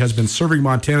Mortgage has been serving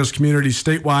Montana's communities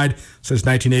statewide since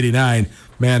 1989.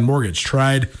 Man Mortgage,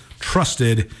 tried,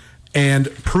 trusted,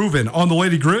 and proven. On the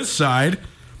Lady Grizz side,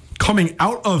 coming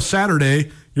out of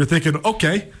Saturday, you're thinking,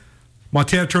 okay,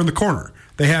 Montana turned the corner.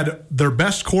 They had their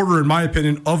best quarter, in my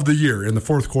opinion, of the year in the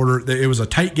fourth quarter. It was a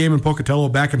tight game in Pocatello,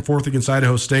 back and forth against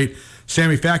Idaho State.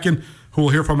 Sammy Fatkin, who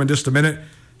we'll hear from in just a minute,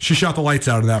 she shot the lights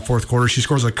out in that fourth quarter. She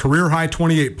scores a career-high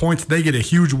 28 points. They get a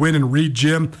huge win in Reed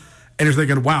Gym. And you're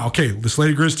thinking, wow, okay, this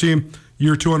Lady Grizz team,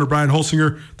 year 2 under Brian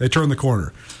Holsinger, they turn the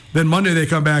corner. Then Monday they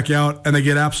come back out and they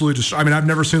get absolutely destroyed. I've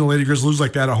never seen the Lady Grizz lose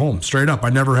like that at home, straight up.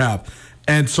 I never have.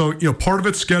 And so, part of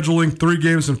it's scheduling, 3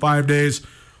 games in 5 days.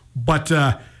 But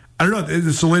I don't know,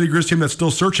 it's a Lady Grizz team that's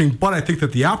still searching, but I think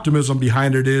that the optimism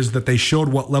behind it is that they showed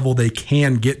what level they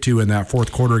can get to in that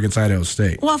fourth quarter against Idaho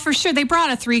State. Well, for sure. They brought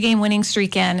a 3-game winning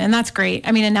streak in, and that's great.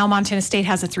 And now Montana State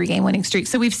has a 3-game winning streak.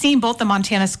 So we've seen both the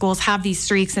Montana schools have these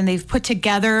streaks, and they've put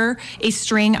together a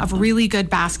string of really good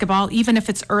basketball, even if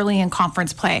it's early in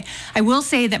conference play. I will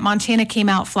say that Montana came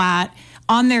out flat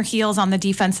on their heels on the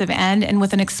defensive end, and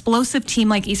with an explosive team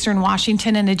like Eastern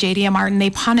Washington and Ajadia Martin, they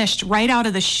punished right out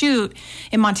of the chute,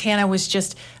 and Montana was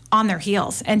just on their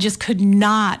heels and just could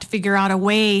not figure out a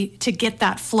way to get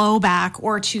that flow back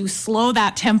or to slow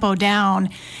that tempo down.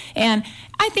 And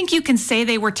I think you can say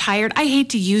they were tired. I hate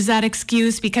to use that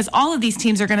excuse because all of these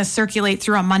teams are going to circulate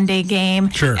through a Monday game.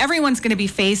 Sure. Everyone's going to be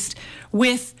faced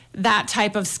with that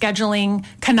type of scheduling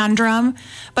conundrum.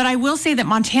 But I will say that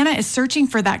Montana is searching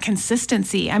for that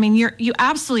consistency. You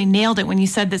absolutely nailed it when you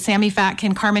said that Sammy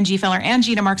Fatkin, Carmen Gfeller, and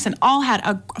Gina Markson all had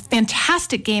a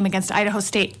fantastic game against Idaho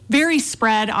State. Very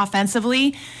spread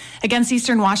offensively. Against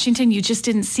Eastern Washington, you just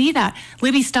didn't see that.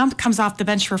 Libby Stump comes off the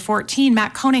bench for 14.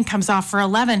 Matt Koenig comes off for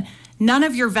 11. None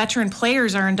of your veteran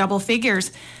players are in double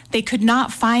figures. They could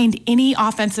not find any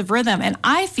offensive rhythm. And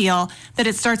I feel that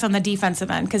it starts on the defensive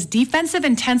end because defensive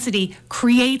intensity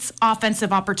creates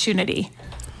offensive opportunity.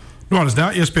 Nuanez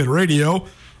Now, ESPN Radio.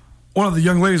 one of the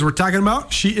young ladies we're talking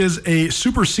about. She is a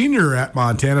super senior at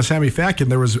Montana, Sammy Fatkin.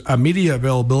 There was a media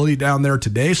availability down there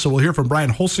today, so we'll hear from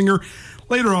Brian Holsinger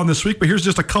later on this week. But here's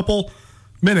just a couple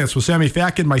minutes with Sammy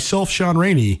Fatkin, myself, Sean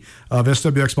Rainey of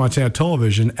SWX Montana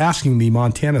Television, asking the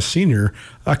Montana senior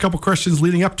a couple questions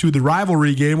leading up to the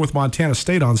rivalry game with Montana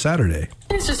State on Saturday.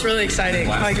 It's just really exciting.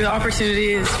 Like, the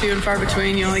opportunity is few and far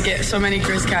between. You only get so many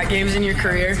GrizCat games in your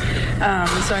career.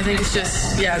 So I think it's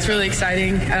just, it's really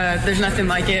exciting. There's nothing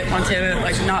like it. Montana,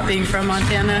 like, not being from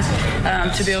Montana,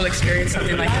 to be able to experience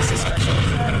something like this is special.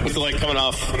 What's it like coming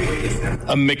off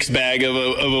a mixed bag of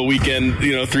a weekend,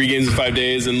 3 games in 5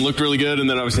 days, and looked really good, and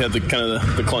then obviously had the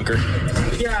clunker?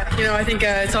 Yeah, I think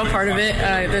it's all part of it.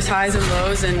 There's highs and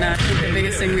lows, and I think the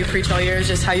biggest thing we preach all year is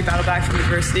just how you battle back from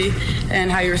adversity and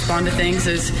how you respond to things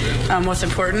is what's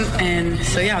important. And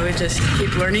so, we just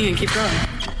keep learning and keep growing.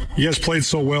 You guys played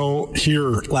so well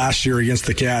here last year against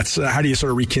the Cats. How do you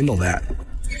sort of rekindle that?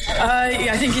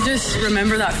 I think you just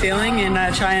remember that feeling and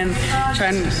try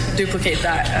and duplicate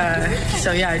that.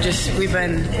 We've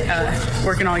been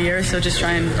working all year, so just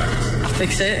try and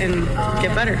fix it and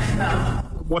get better.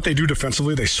 What they do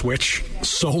defensively, they switch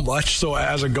so much. So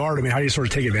as a guard, how do you sort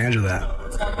of take advantage of that?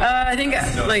 I think,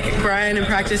 like Brian in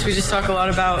practice, we just talk a lot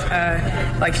about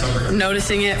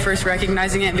noticing it, first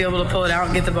recognizing it, and be able to pull it out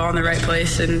and get the ball in the right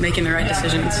place and making the right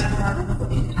decisions.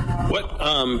 What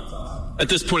at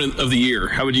this point of the year,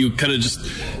 how would you kind of just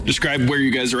describe where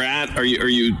you guys are at? Are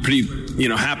you pretty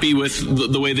happy with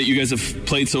the way that you guys have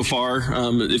played so far?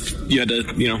 If you had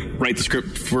to write the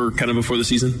script for kind of before the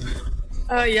season.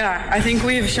 I think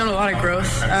we've shown a lot of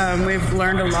growth. We've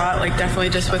learned a lot, definitely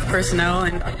just with personnel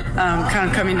and kind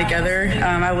of coming together.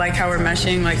 I like how we're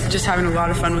meshing, just having a lot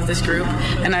of fun with this group.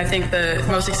 And I think the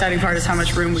most exciting part is how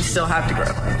much room we still have to grow.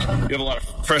 You have a lot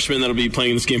of freshmen that'll be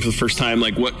playing this game for the first time.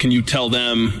 What can you tell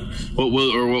them? What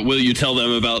will you tell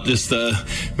them about just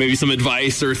maybe some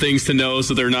advice or things to know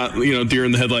so they're not deer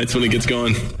in the headlights when it gets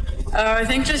going? I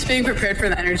think just being prepared for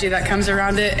the energy that comes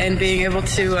around it and being able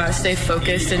to stay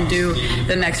focused and do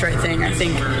the next right thing. I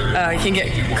think you can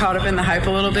get caught up in the hype a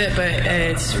little bit, but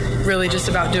it's really just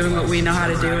about doing what we know how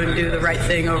to do and do the right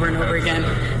thing over and over again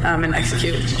and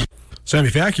execute. Sammy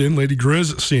Fatkin, Lady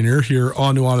Grizz senior here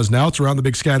on Nuanez Now. It's around the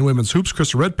Big Sky and Women's Hoops.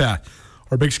 Krista Redpath,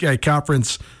 our Big Sky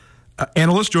Conference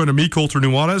analyst, joining me, Colter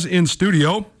Nuanez, in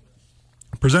studio,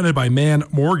 presented by Man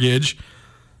Mortgage.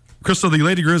 Krista, the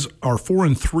Lady Grizz are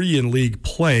 4-3 in league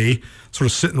play, sort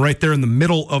of sitting right there in the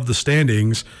middle of the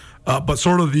standings. But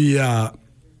sort of the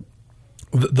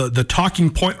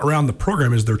talking point around the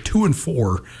program is they're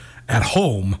 2-4 at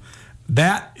home.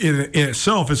 That in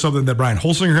itself is something that Brian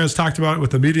Holsinger has talked about with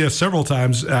the media several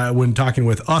times when talking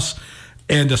with us,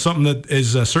 and something that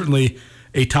is certainly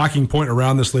a talking point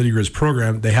around this Lady Grizz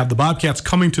program. They have the Bobcats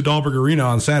coming to Dahlberg Arena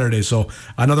on Saturday, so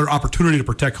another opportunity to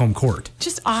protect home court.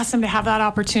 Just awesome to have that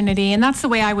opportunity, and that's the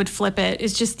way I would flip it,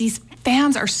 is just these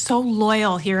fans are so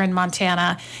loyal here in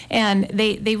Montana, and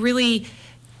they really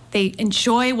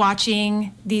enjoy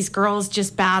watching these girls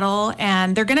just battle,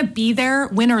 and they're going to be there,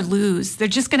 win or lose. They're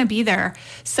just going to be there.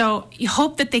 So you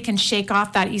hope that they can shake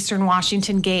off that Eastern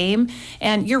Washington game.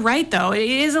 And you're right, though. It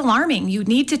is alarming. You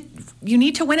need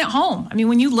to win at home.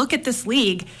 When you look at this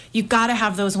league, you've got to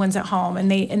have those wins at home,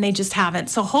 and they just haven't.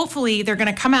 So hopefully they're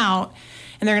going to come out,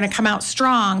 and they're going to come out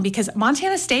strong, because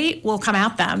Montana State will come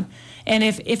at them. And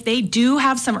if they do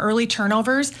have some early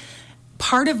turnovers,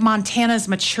 part of Montana's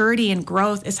maturity and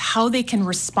growth is how they can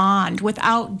respond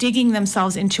without digging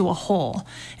themselves into a hole.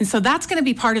 And so that's going to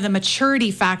be part of the maturity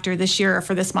factor this year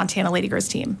for this Montana Lady Grizz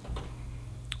team.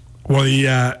 Well,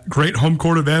 the great home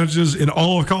court advantages in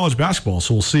all of college basketball.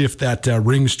 So we'll see if that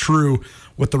rings true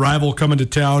with the rival coming to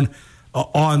town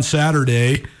on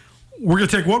Saturday. We're going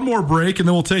to take one more break, and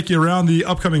then we'll take you around the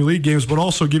upcoming league games, but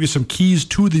also give you some keys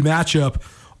to the matchup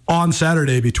on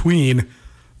Saturday between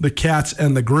the Cats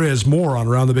and the Grizz. More on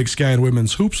Around the Big Sky and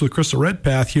Women's Hoops with Krista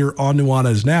Redpath here on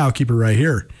Nuanez Now. Keep it right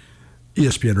here,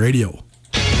 ESPN Radio.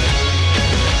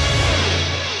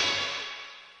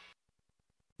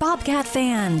 Bobcat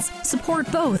fans,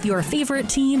 support both your favorite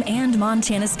team and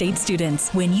Montana State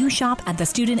students. When you shop at the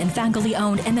student and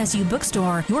faculty-owned MSU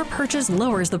bookstore, your purchase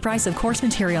lowers the price of course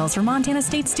materials for Montana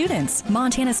State students.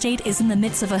 Montana State is in the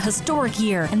midst of a historic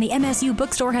year, and the MSU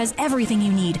bookstore has everything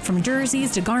you need, from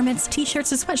jerseys to garments, t-shirts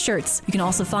to sweatshirts. You can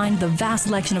also find the vast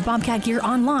selection of Bobcat gear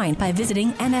online by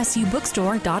visiting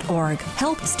msubookstore.org.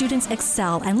 Help students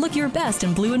excel and look your best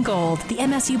in blue and gold. The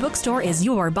MSU bookstore is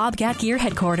your Bobcat gear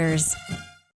headquarters.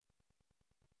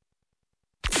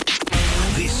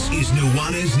 This is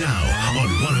Nuanez Now on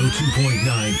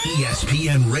 102.9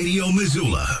 ESPN Radio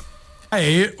Missoula.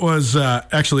 I was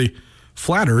actually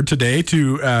flattered today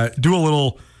to do a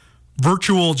little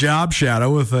virtual job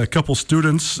shadow with a couple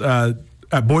students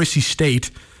at Boise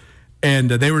State. And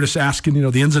they were just asking,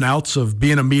 the ins and outs of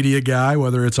being a media guy,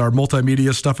 whether it's our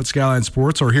multimedia stuff at Skyline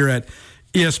Sports or here at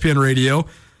ESPN Radio.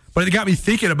 But it got me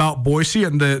thinking about Boise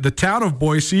and the town of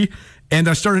Boise, and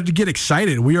I started to get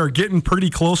excited. We are getting pretty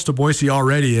close to Boise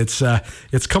already. It's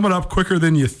coming up quicker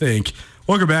than you think.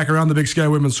 Welcome back around the Big Sky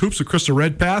Women's Hoops with Krista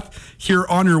Redpath here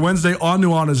on your Wednesday on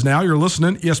Nuanez Now. You're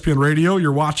listening, ESPN Radio.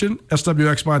 You're watching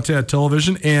SWX Montana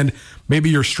Television, and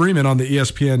maybe you're streaming on the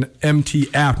ESPN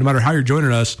MT app. No matter how you're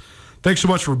joining us, thanks so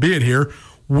much for being here.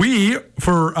 We,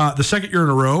 for the second year in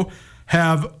a row,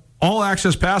 have all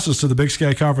access passes to the Big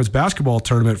Sky Conference basketball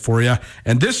tournament for you.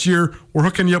 And this year, we're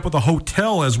hooking you up with a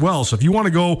hotel as well. So if you want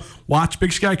to go watch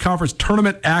Big Sky Conference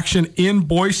tournament action in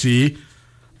Boise,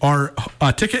 our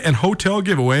ticket and hotel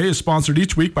giveaway is sponsored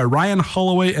each week by Ryan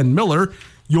Holloway and Miller,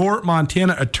 your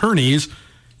Montana attorneys.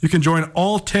 You can join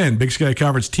all 10 Big Sky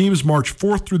Conference teams March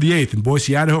 4th through the 8th in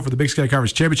Boise, Idaho for the Big Sky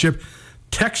Conference Championship.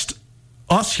 Text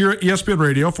us here at ESPN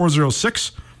Radio,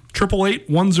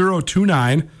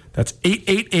 406-888-1029. That's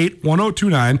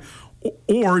 888-1029.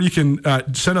 Or you can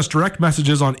send us direct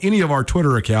messages on any of our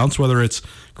Twitter accounts, whether it's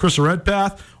Krista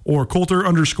Redpath or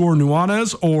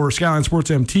Coulter_Nuanez or Skyline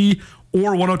Sports MT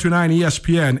or 1029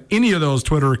 ESPN. Any of those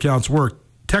Twitter accounts work.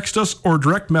 Text us or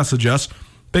direct message us,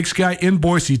 Big Sky in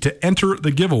Boise, to enter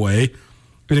the giveaway.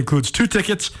 It includes 2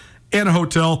 tickets and a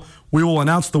hotel. We will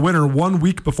announce the winner 1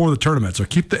 week before the tournament. So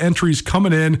keep the entries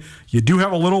coming in. You do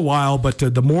have a little while, but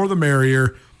the more the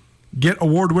merrier. Get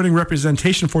award-winning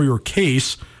representation for your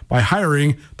case by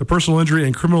hiring the personal injury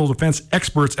and criminal defense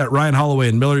experts at Ryan Holloway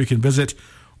and Miller. You can visit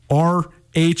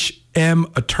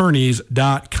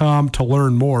rhmattorneys.com to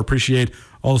learn more. Appreciate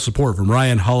all the support from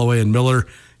Ryan Holloway and Miller,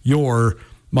 your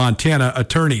Montana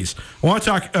attorneys. I want to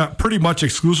talk pretty much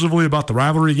exclusively about the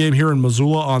rivalry game here in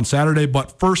Missoula on Saturday,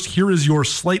 but first, here is your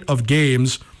slate of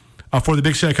games for the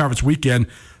Big Sky Conference weekend.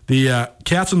 The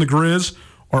Cats and the Grizz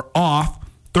are off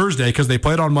Thursday because they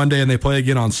played on Monday and they play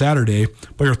again on Saturday.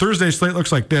 But your Thursday slate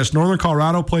looks like this. Northern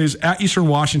Colorado plays at Eastern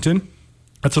Washington.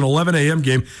 That's an 11 a.m.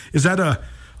 game. Is that a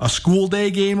school day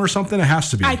game or something? It has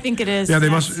to be. I think it is. Yeah, they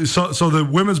must. So the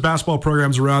women's basketball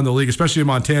programs around the league, especially in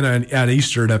Montana and at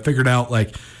Eastern, have figured out,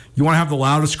 like, you want to have the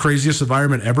loudest, craziest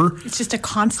environment ever? It's just a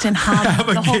constant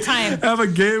hum the whole time. Have a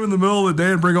game in the middle of the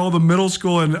day and bring all the middle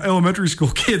school and elementary school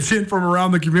kids in from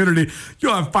around the community.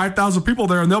 You'll have 5,000 people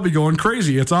there, and they'll be going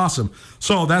crazy. It's awesome.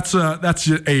 So that's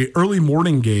a early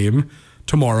morning game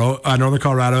tomorrow. Northern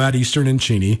Colorado at Eastern in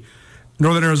Cheney.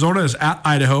 Northern Arizona is at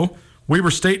Idaho.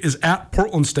 Weber State is at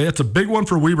Portland State. It's a big one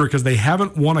for Weber because they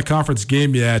haven't won a conference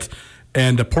game yet.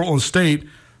 And Portland State,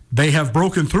 they have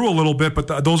broken through a little bit,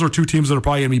 but those are 2 teams that are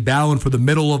probably going to be battling for the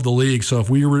middle of the league. So if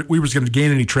Weber's going to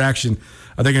gain any traction,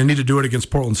 they're going to need to do it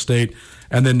against Portland State.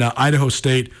 And then Idaho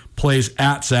State plays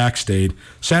at Sac State.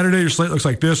 Saturday, your slate looks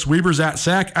like this. Weber's at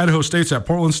Sac, Idaho State's at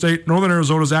Portland State, Northern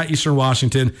Arizona's at Eastern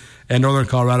Washington, and Northern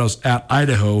Colorado's at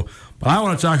Idaho. But I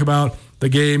want to talk about the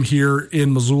game here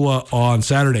in Missoula on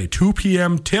Saturday. 2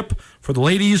 p.m. tip for the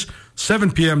ladies,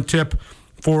 7 p.m. tip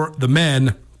for the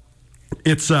men.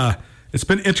 It's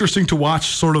been interesting to watch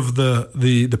sort of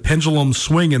the pendulum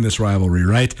swing in this rivalry,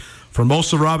 right? For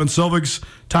most of Robin Selvig's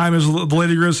time as the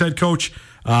Lady Grizz head coach.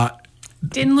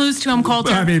 Didn't lose to him,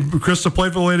 Coulter. I mean, Krista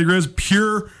played for the Lady Grizz.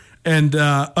 Pure and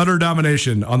utter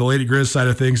domination on the Lady Grizz side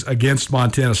of things against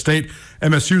Montana State.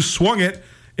 MSU swung it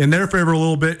in their favor a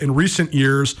little bit in recent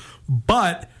years,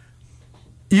 but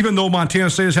even though Montana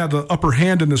State has had the upper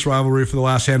hand in this rivalry for the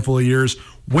last handful of years,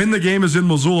 when the game is in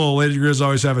Missoula, Lady Grizz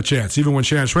always have a chance. Even when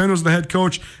Shannon Schwein was the head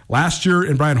coach last year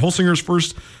in Brian Holsinger's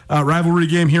first rivalry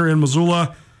game here in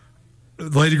Missoula,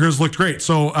 the Lady Grizz looked great.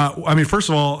 So, first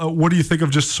of all, what do you think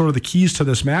of just sort of the keys to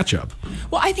this matchup?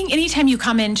 Well, I think anytime you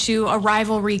come into a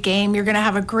rivalry game, you're going to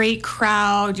have a great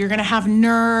crowd. You're going to have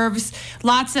nerves,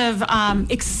 lots of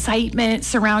excitement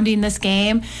surrounding this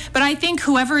game. But I think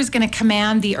whoever is going to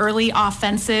command the early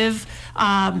offensive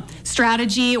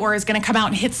strategy or is going to come out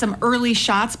and hit some early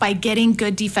shots by getting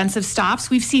good defensive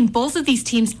stops. We've seen both of these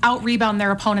teams out-rebound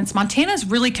their opponents. Montana's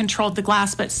really controlled the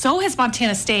glass, but so has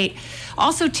Montana State.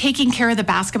 Also, taking care of the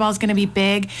basketball is going to be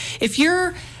big. If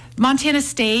you're Montana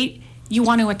State, you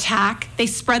want to attack. They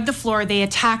spread the floor. They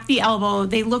attack the elbow.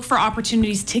 They look for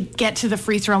opportunities to get to the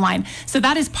free throw line. So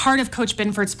that is part of Coach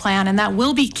Binford's plan, and that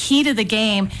will be key to the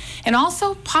game. And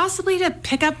also possibly to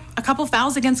pick up a couple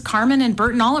fouls against Carmen and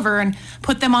Burton Oliver and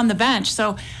put them on the bench.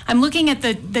 So I'm looking at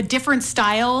the different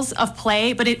styles of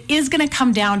play, but it is going to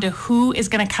come down to who is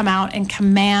going to come out and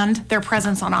command their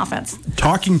presence on offense.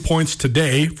 Talking points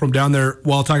today from down there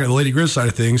while talking about the Lady Grizz side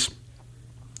of things.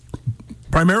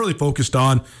 primarily focused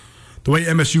on the way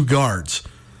MSU guards.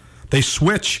 They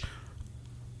switch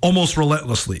almost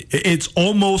relentlessly. It's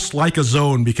almost like a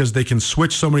zone because they can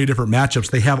switch so many different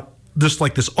matchups. They have just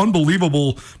like this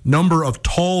unbelievable number of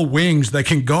tall wings that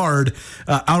can guard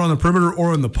out on the perimeter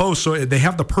or in the post. So they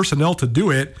have the personnel to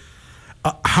do it.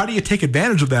 How do you take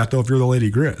advantage of that, though, if you're the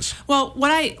Lady Grizz? Well,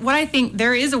 what I think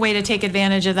there is a way to take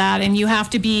advantage of that, and you have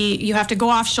to go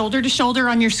off shoulder to shoulder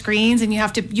on your screens, and you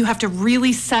have to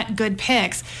really set good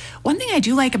picks. One thing I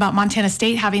do like about Montana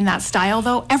State having that style,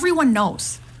 though, everyone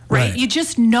knows. Right? You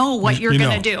just know what you're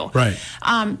going to do. Right.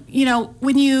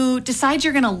 When you decide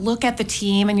you're going to look at the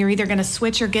team and you're either going to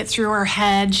switch or get through or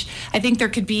hedge, I think there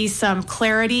could be some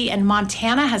clarity, and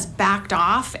Montana has backed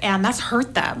off, and that's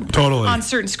hurt them totally on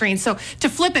certain screens. So to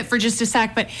flip it for just a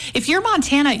sec, but if you're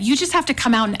Montana, you just have to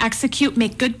come out and execute,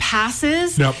 make good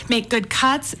passes, make good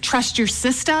cuts, trust your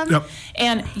system,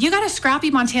 and you got a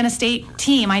scrappy Montana State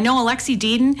team. I know Alexi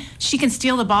Deaton, she can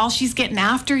steal the ball. She's getting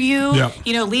after you.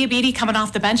 Leah Beatty coming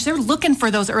off the bench. They're looking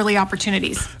for those early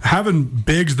opportunities. Having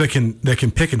bigs that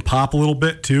can pick and pop a little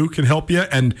bit too can help you.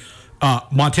 And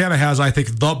Montana has, I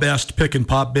think, the best pick and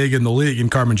pop big in the league in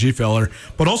Carmen Gfeller.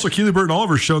 But also Keely Burton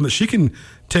Oliver's shown that she can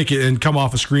take it and come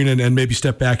off a screen and maybe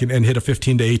step back and hit a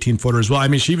 15 to 18 footer as well. I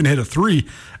mean, she even hit a three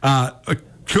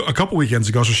a couple weekends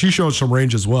ago, so she showed some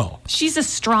range as well. She's a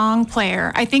strong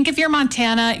player. I think if you're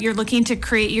Montana, you're looking to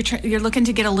you're looking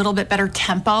to get a little bit better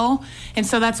tempo, and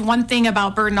so that's one thing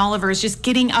about Burton Oliver is just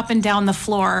getting up and down the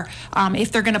floor.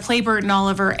 If they're going to play Burton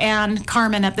Oliver and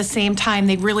Carmen at the same time,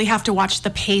 they really have to watch the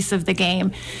pace of the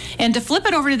game. And to flip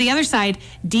it over to the other side,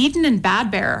 Deaton and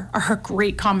Bad Bear are a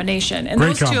great combination, and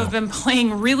those two have been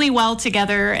playing really well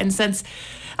together. And since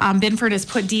Binford has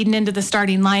put Deaton into the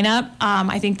starting lineup,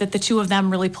 I think that the two of them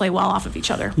really play well off of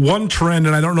each other. One trend,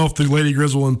 and I don't know if the Lady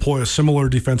Grizz will employ a similar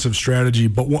defensive strategy,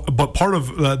 but part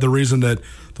of the reason that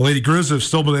the Lady Grizz have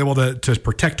still been able to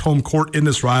protect home court in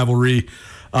this rivalry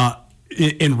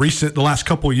in the last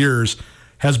couple of years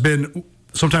has been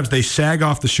sometimes they sag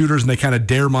off the shooters and they kind of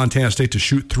dare Montana State to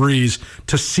shoot threes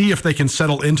to see if they can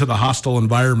settle into the hostile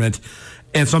environment.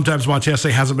 And sometimes Montana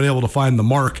State hasn't been able to find the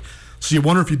mark. So you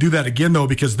wonder if you do that again, though,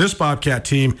 because this Bobcat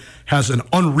team has an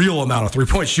unreal amount of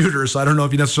three-point shooters. So I don't know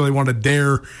if you necessarily want to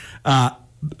dare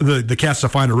the Cats to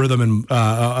find a rhythm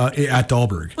at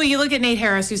Dahlberg. Well, you look at Nate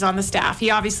Harris, who's on the staff.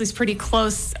 He obviously is pretty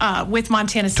close with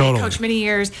Montana State, coached many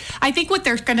years. I think what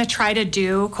they're going to try to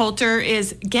do, Coulter,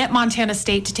 is get Montana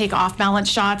State to take off-balance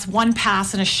shots, one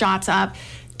pass and a shot's up.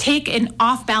 Take an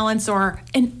off-balance or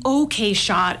an okay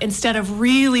shot instead of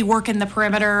really working the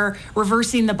perimeter,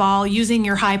 reversing the ball, using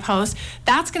your high post.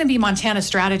 That's going to be Montana's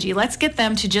strategy. Let's get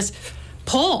them to just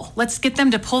pull. Let's get them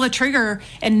to pull the trigger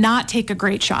and not take a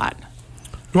great shot.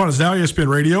 Nuanez Now, ESPN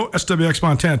Radio, SWX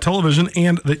Montana Television,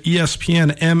 and the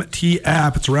ESPN MT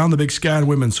app. It's Around the Big Sky and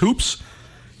Women's Hoops.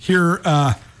 Here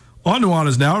on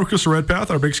Nuanez Now, Chris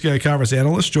Redpath, our Big Sky Conference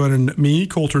analyst, joining me,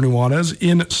 Coulter Nuanez,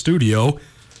 in studio.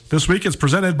 This week it's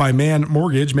presented by Man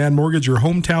Mortgage. Man Mortgage, your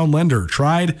hometown lender.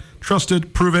 Tried,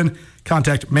 trusted, proven.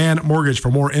 Contact Man Mortgage for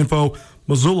more info.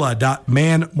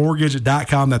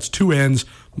 Missoula.manmortgage.com. That's two N's.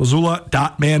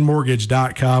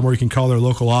 Missoula.manmortgage.com, or you can call their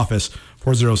local office,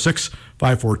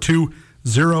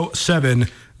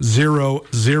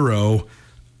 406-542-0700.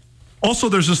 Also,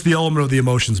 there's just the element of the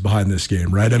emotions behind this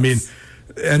game, right? Yes. I mean,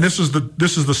 and this is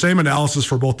the same analysis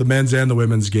for both the men's and the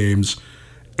women's games.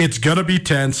 It's going to be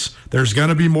tense. There's going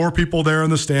to be more people there in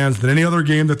the stands than any other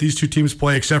game that these two teams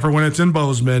play, except for when it's in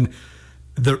Bozeman.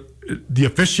 The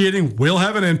officiating will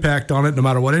have an impact on it, no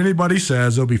matter what anybody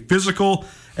says. It'll be physical.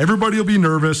 Everybody will be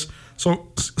nervous. So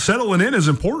settling in is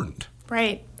important.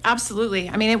 Right. Absolutely.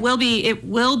 I mean, it will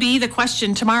be the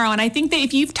question tomorrow. And I think that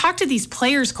if you've talked to these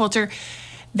players, Coulter,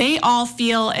 they all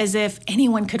feel as if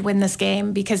anyone could win this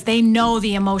game because they know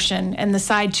the emotion and the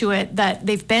side to it, that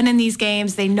they've been in these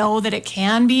games. They know that it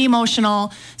can be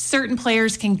emotional. Certain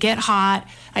players can get hot.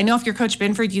 I know if you're Coach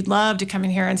Binford, you'd love to come in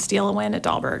here and steal a win at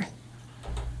Dahlberg.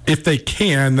 If they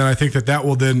can, then I think that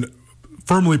will then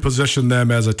firmly position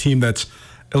them as a team that's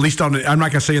at least I'm not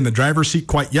going to say in the driver's seat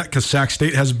quite yet because Sac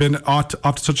State has been off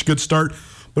to such a good start,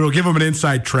 but it'll give them an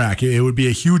inside track. It would be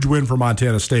a huge win for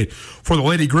Montana State. For the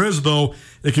Lady Grizz, though,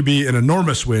 it could be an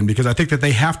enormous win because I think that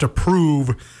they have to prove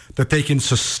that they can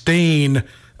sustain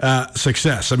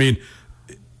success. I mean,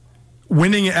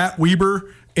 winning at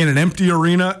Weber in an empty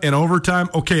arena in overtime,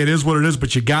 okay, it is what it is,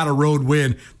 but you got a road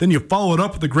win. Then you follow it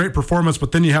up with a great performance,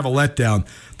 but then you have a letdown.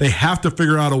 They have to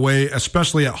figure out a way,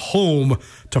 especially at home,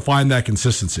 to find that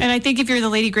consistency. And I think if you're the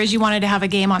Lady Grizz, you wanted to have a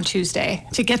game on Tuesday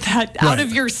to get that out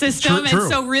of your system. True. And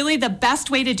so really the best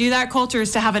way to do that, Coulter,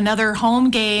 is to have another home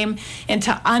game and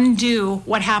to undo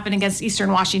what happened against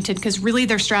Eastern Washington, because really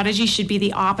their strategy should be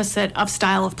the opposite of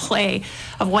style of play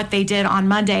of what they did on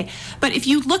Monday. But if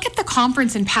you look at the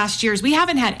conference in past years, we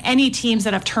haven't had any teams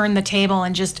that have turned the table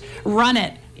and just run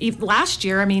it. Last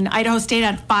year, I mean, Idaho State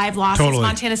had 5 losses. Totally.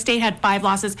 Montana State had 5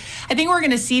 losses. I think we're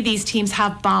going to see these teams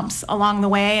have bumps along the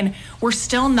way, and we're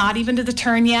still not even to the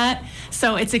turn yet.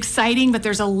 So it's exciting, but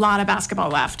there's a lot of basketball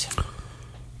left.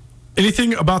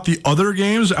 Anything about the other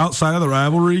games outside of the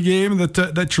rivalry game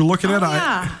that you're looking at?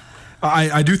 Yeah.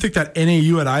 I do think that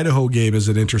NAU at Idaho game is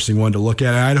an interesting one to look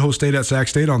at. Idaho State at Sac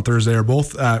State on Thursday are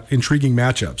both intriguing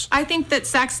matchups. I think that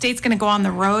Sac State's going to go on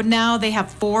the road now. They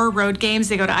have 4 road games.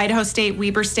 They go to Idaho State,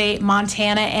 Weber State,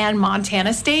 Montana, and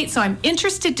Montana State. So I'm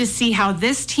interested to see how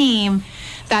this team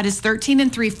that is 13-3,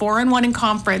 4-1 in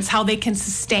conference, how they can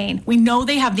sustain. We know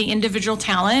they have the individual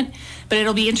talent, but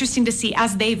it'll be interesting to see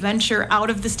as they venture out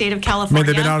of the state of California. I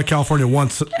mean, they've been out of California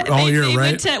once all year,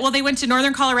 right? They went to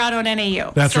Northern Colorado and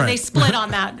NAU. That's right. So they split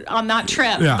on that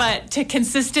trip. Yeah. But to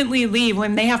consistently leave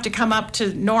when they have to come up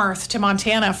to north to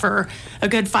Montana for a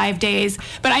good 5 days.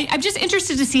 But I'm just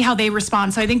interested to see how they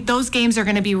respond. So I think those games are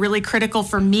going to be really critical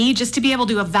for me, just to be able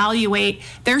to evaluate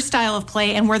their style of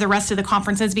play and where the rest of the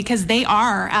conference is, because they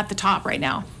are at the top right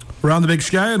now. Around the Big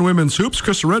Sky and women's hoops,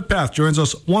 Krista Redpath joins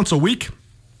us once a week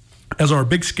as our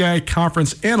Big Sky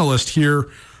Conference analyst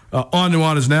here on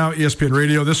Nuanez Now, ESPN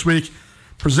Radio. This week,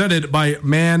 presented by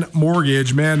Man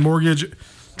Mortgage. Man Mortgage,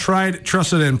 tried,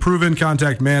 trusted, and proven.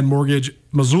 Contact Man Mortgage,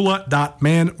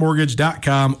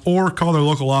 Missoula.manmortgage.com, or call their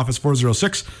local office,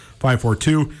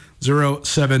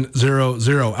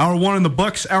 406-542-0700. Hour 1 in the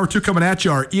books, hour 2 coming at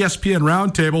you, our ESPN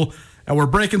Roundtable, and we're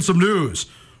breaking some news.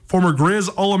 Former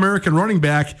Grizz All-American running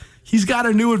back,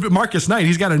 Marcus Knight,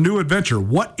 he's got a new adventure.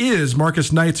 What is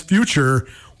Marcus Knight's future?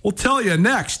 We'll tell you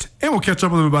next, and we'll catch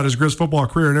up with him about his Grizz football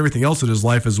career and everything else in his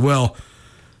life as well.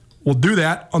 We'll do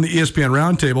that on the ESPN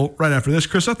Roundtable right after this.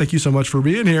 Krista, thank you so much for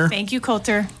being here. Thank you,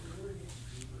 Coulter.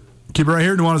 Keep it right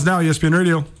here. Nuanez Now, ESPN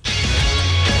Radio.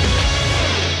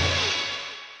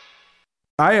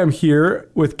 I am here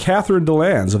with Catherine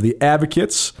DeLands of the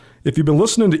Advocates. If you've been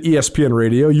listening to ESPN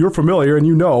Radio, you're familiar and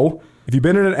you know if you've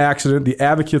been in an accident, the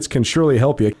Advocates can surely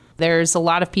help you. There's a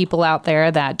lot of people out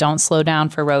there that don't slow down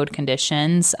for road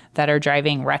conditions, that are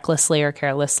driving recklessly or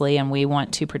carelessly, and we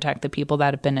want to protect the people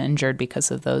that have been injured because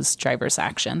of those drivers'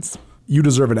 actions. You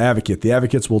deserve an advocate. The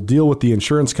Advocates will deal with the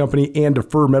insurance company and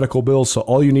defer medical bills, so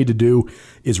all you need to do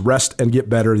is rest and get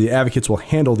better. The Advocates will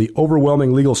handle the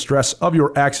overwhelming legal stress of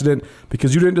your accident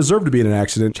because you didn't deserve to be in an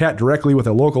accident. Chat directly with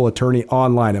a local attorney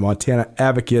online at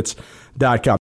MontanaAdvocates.com.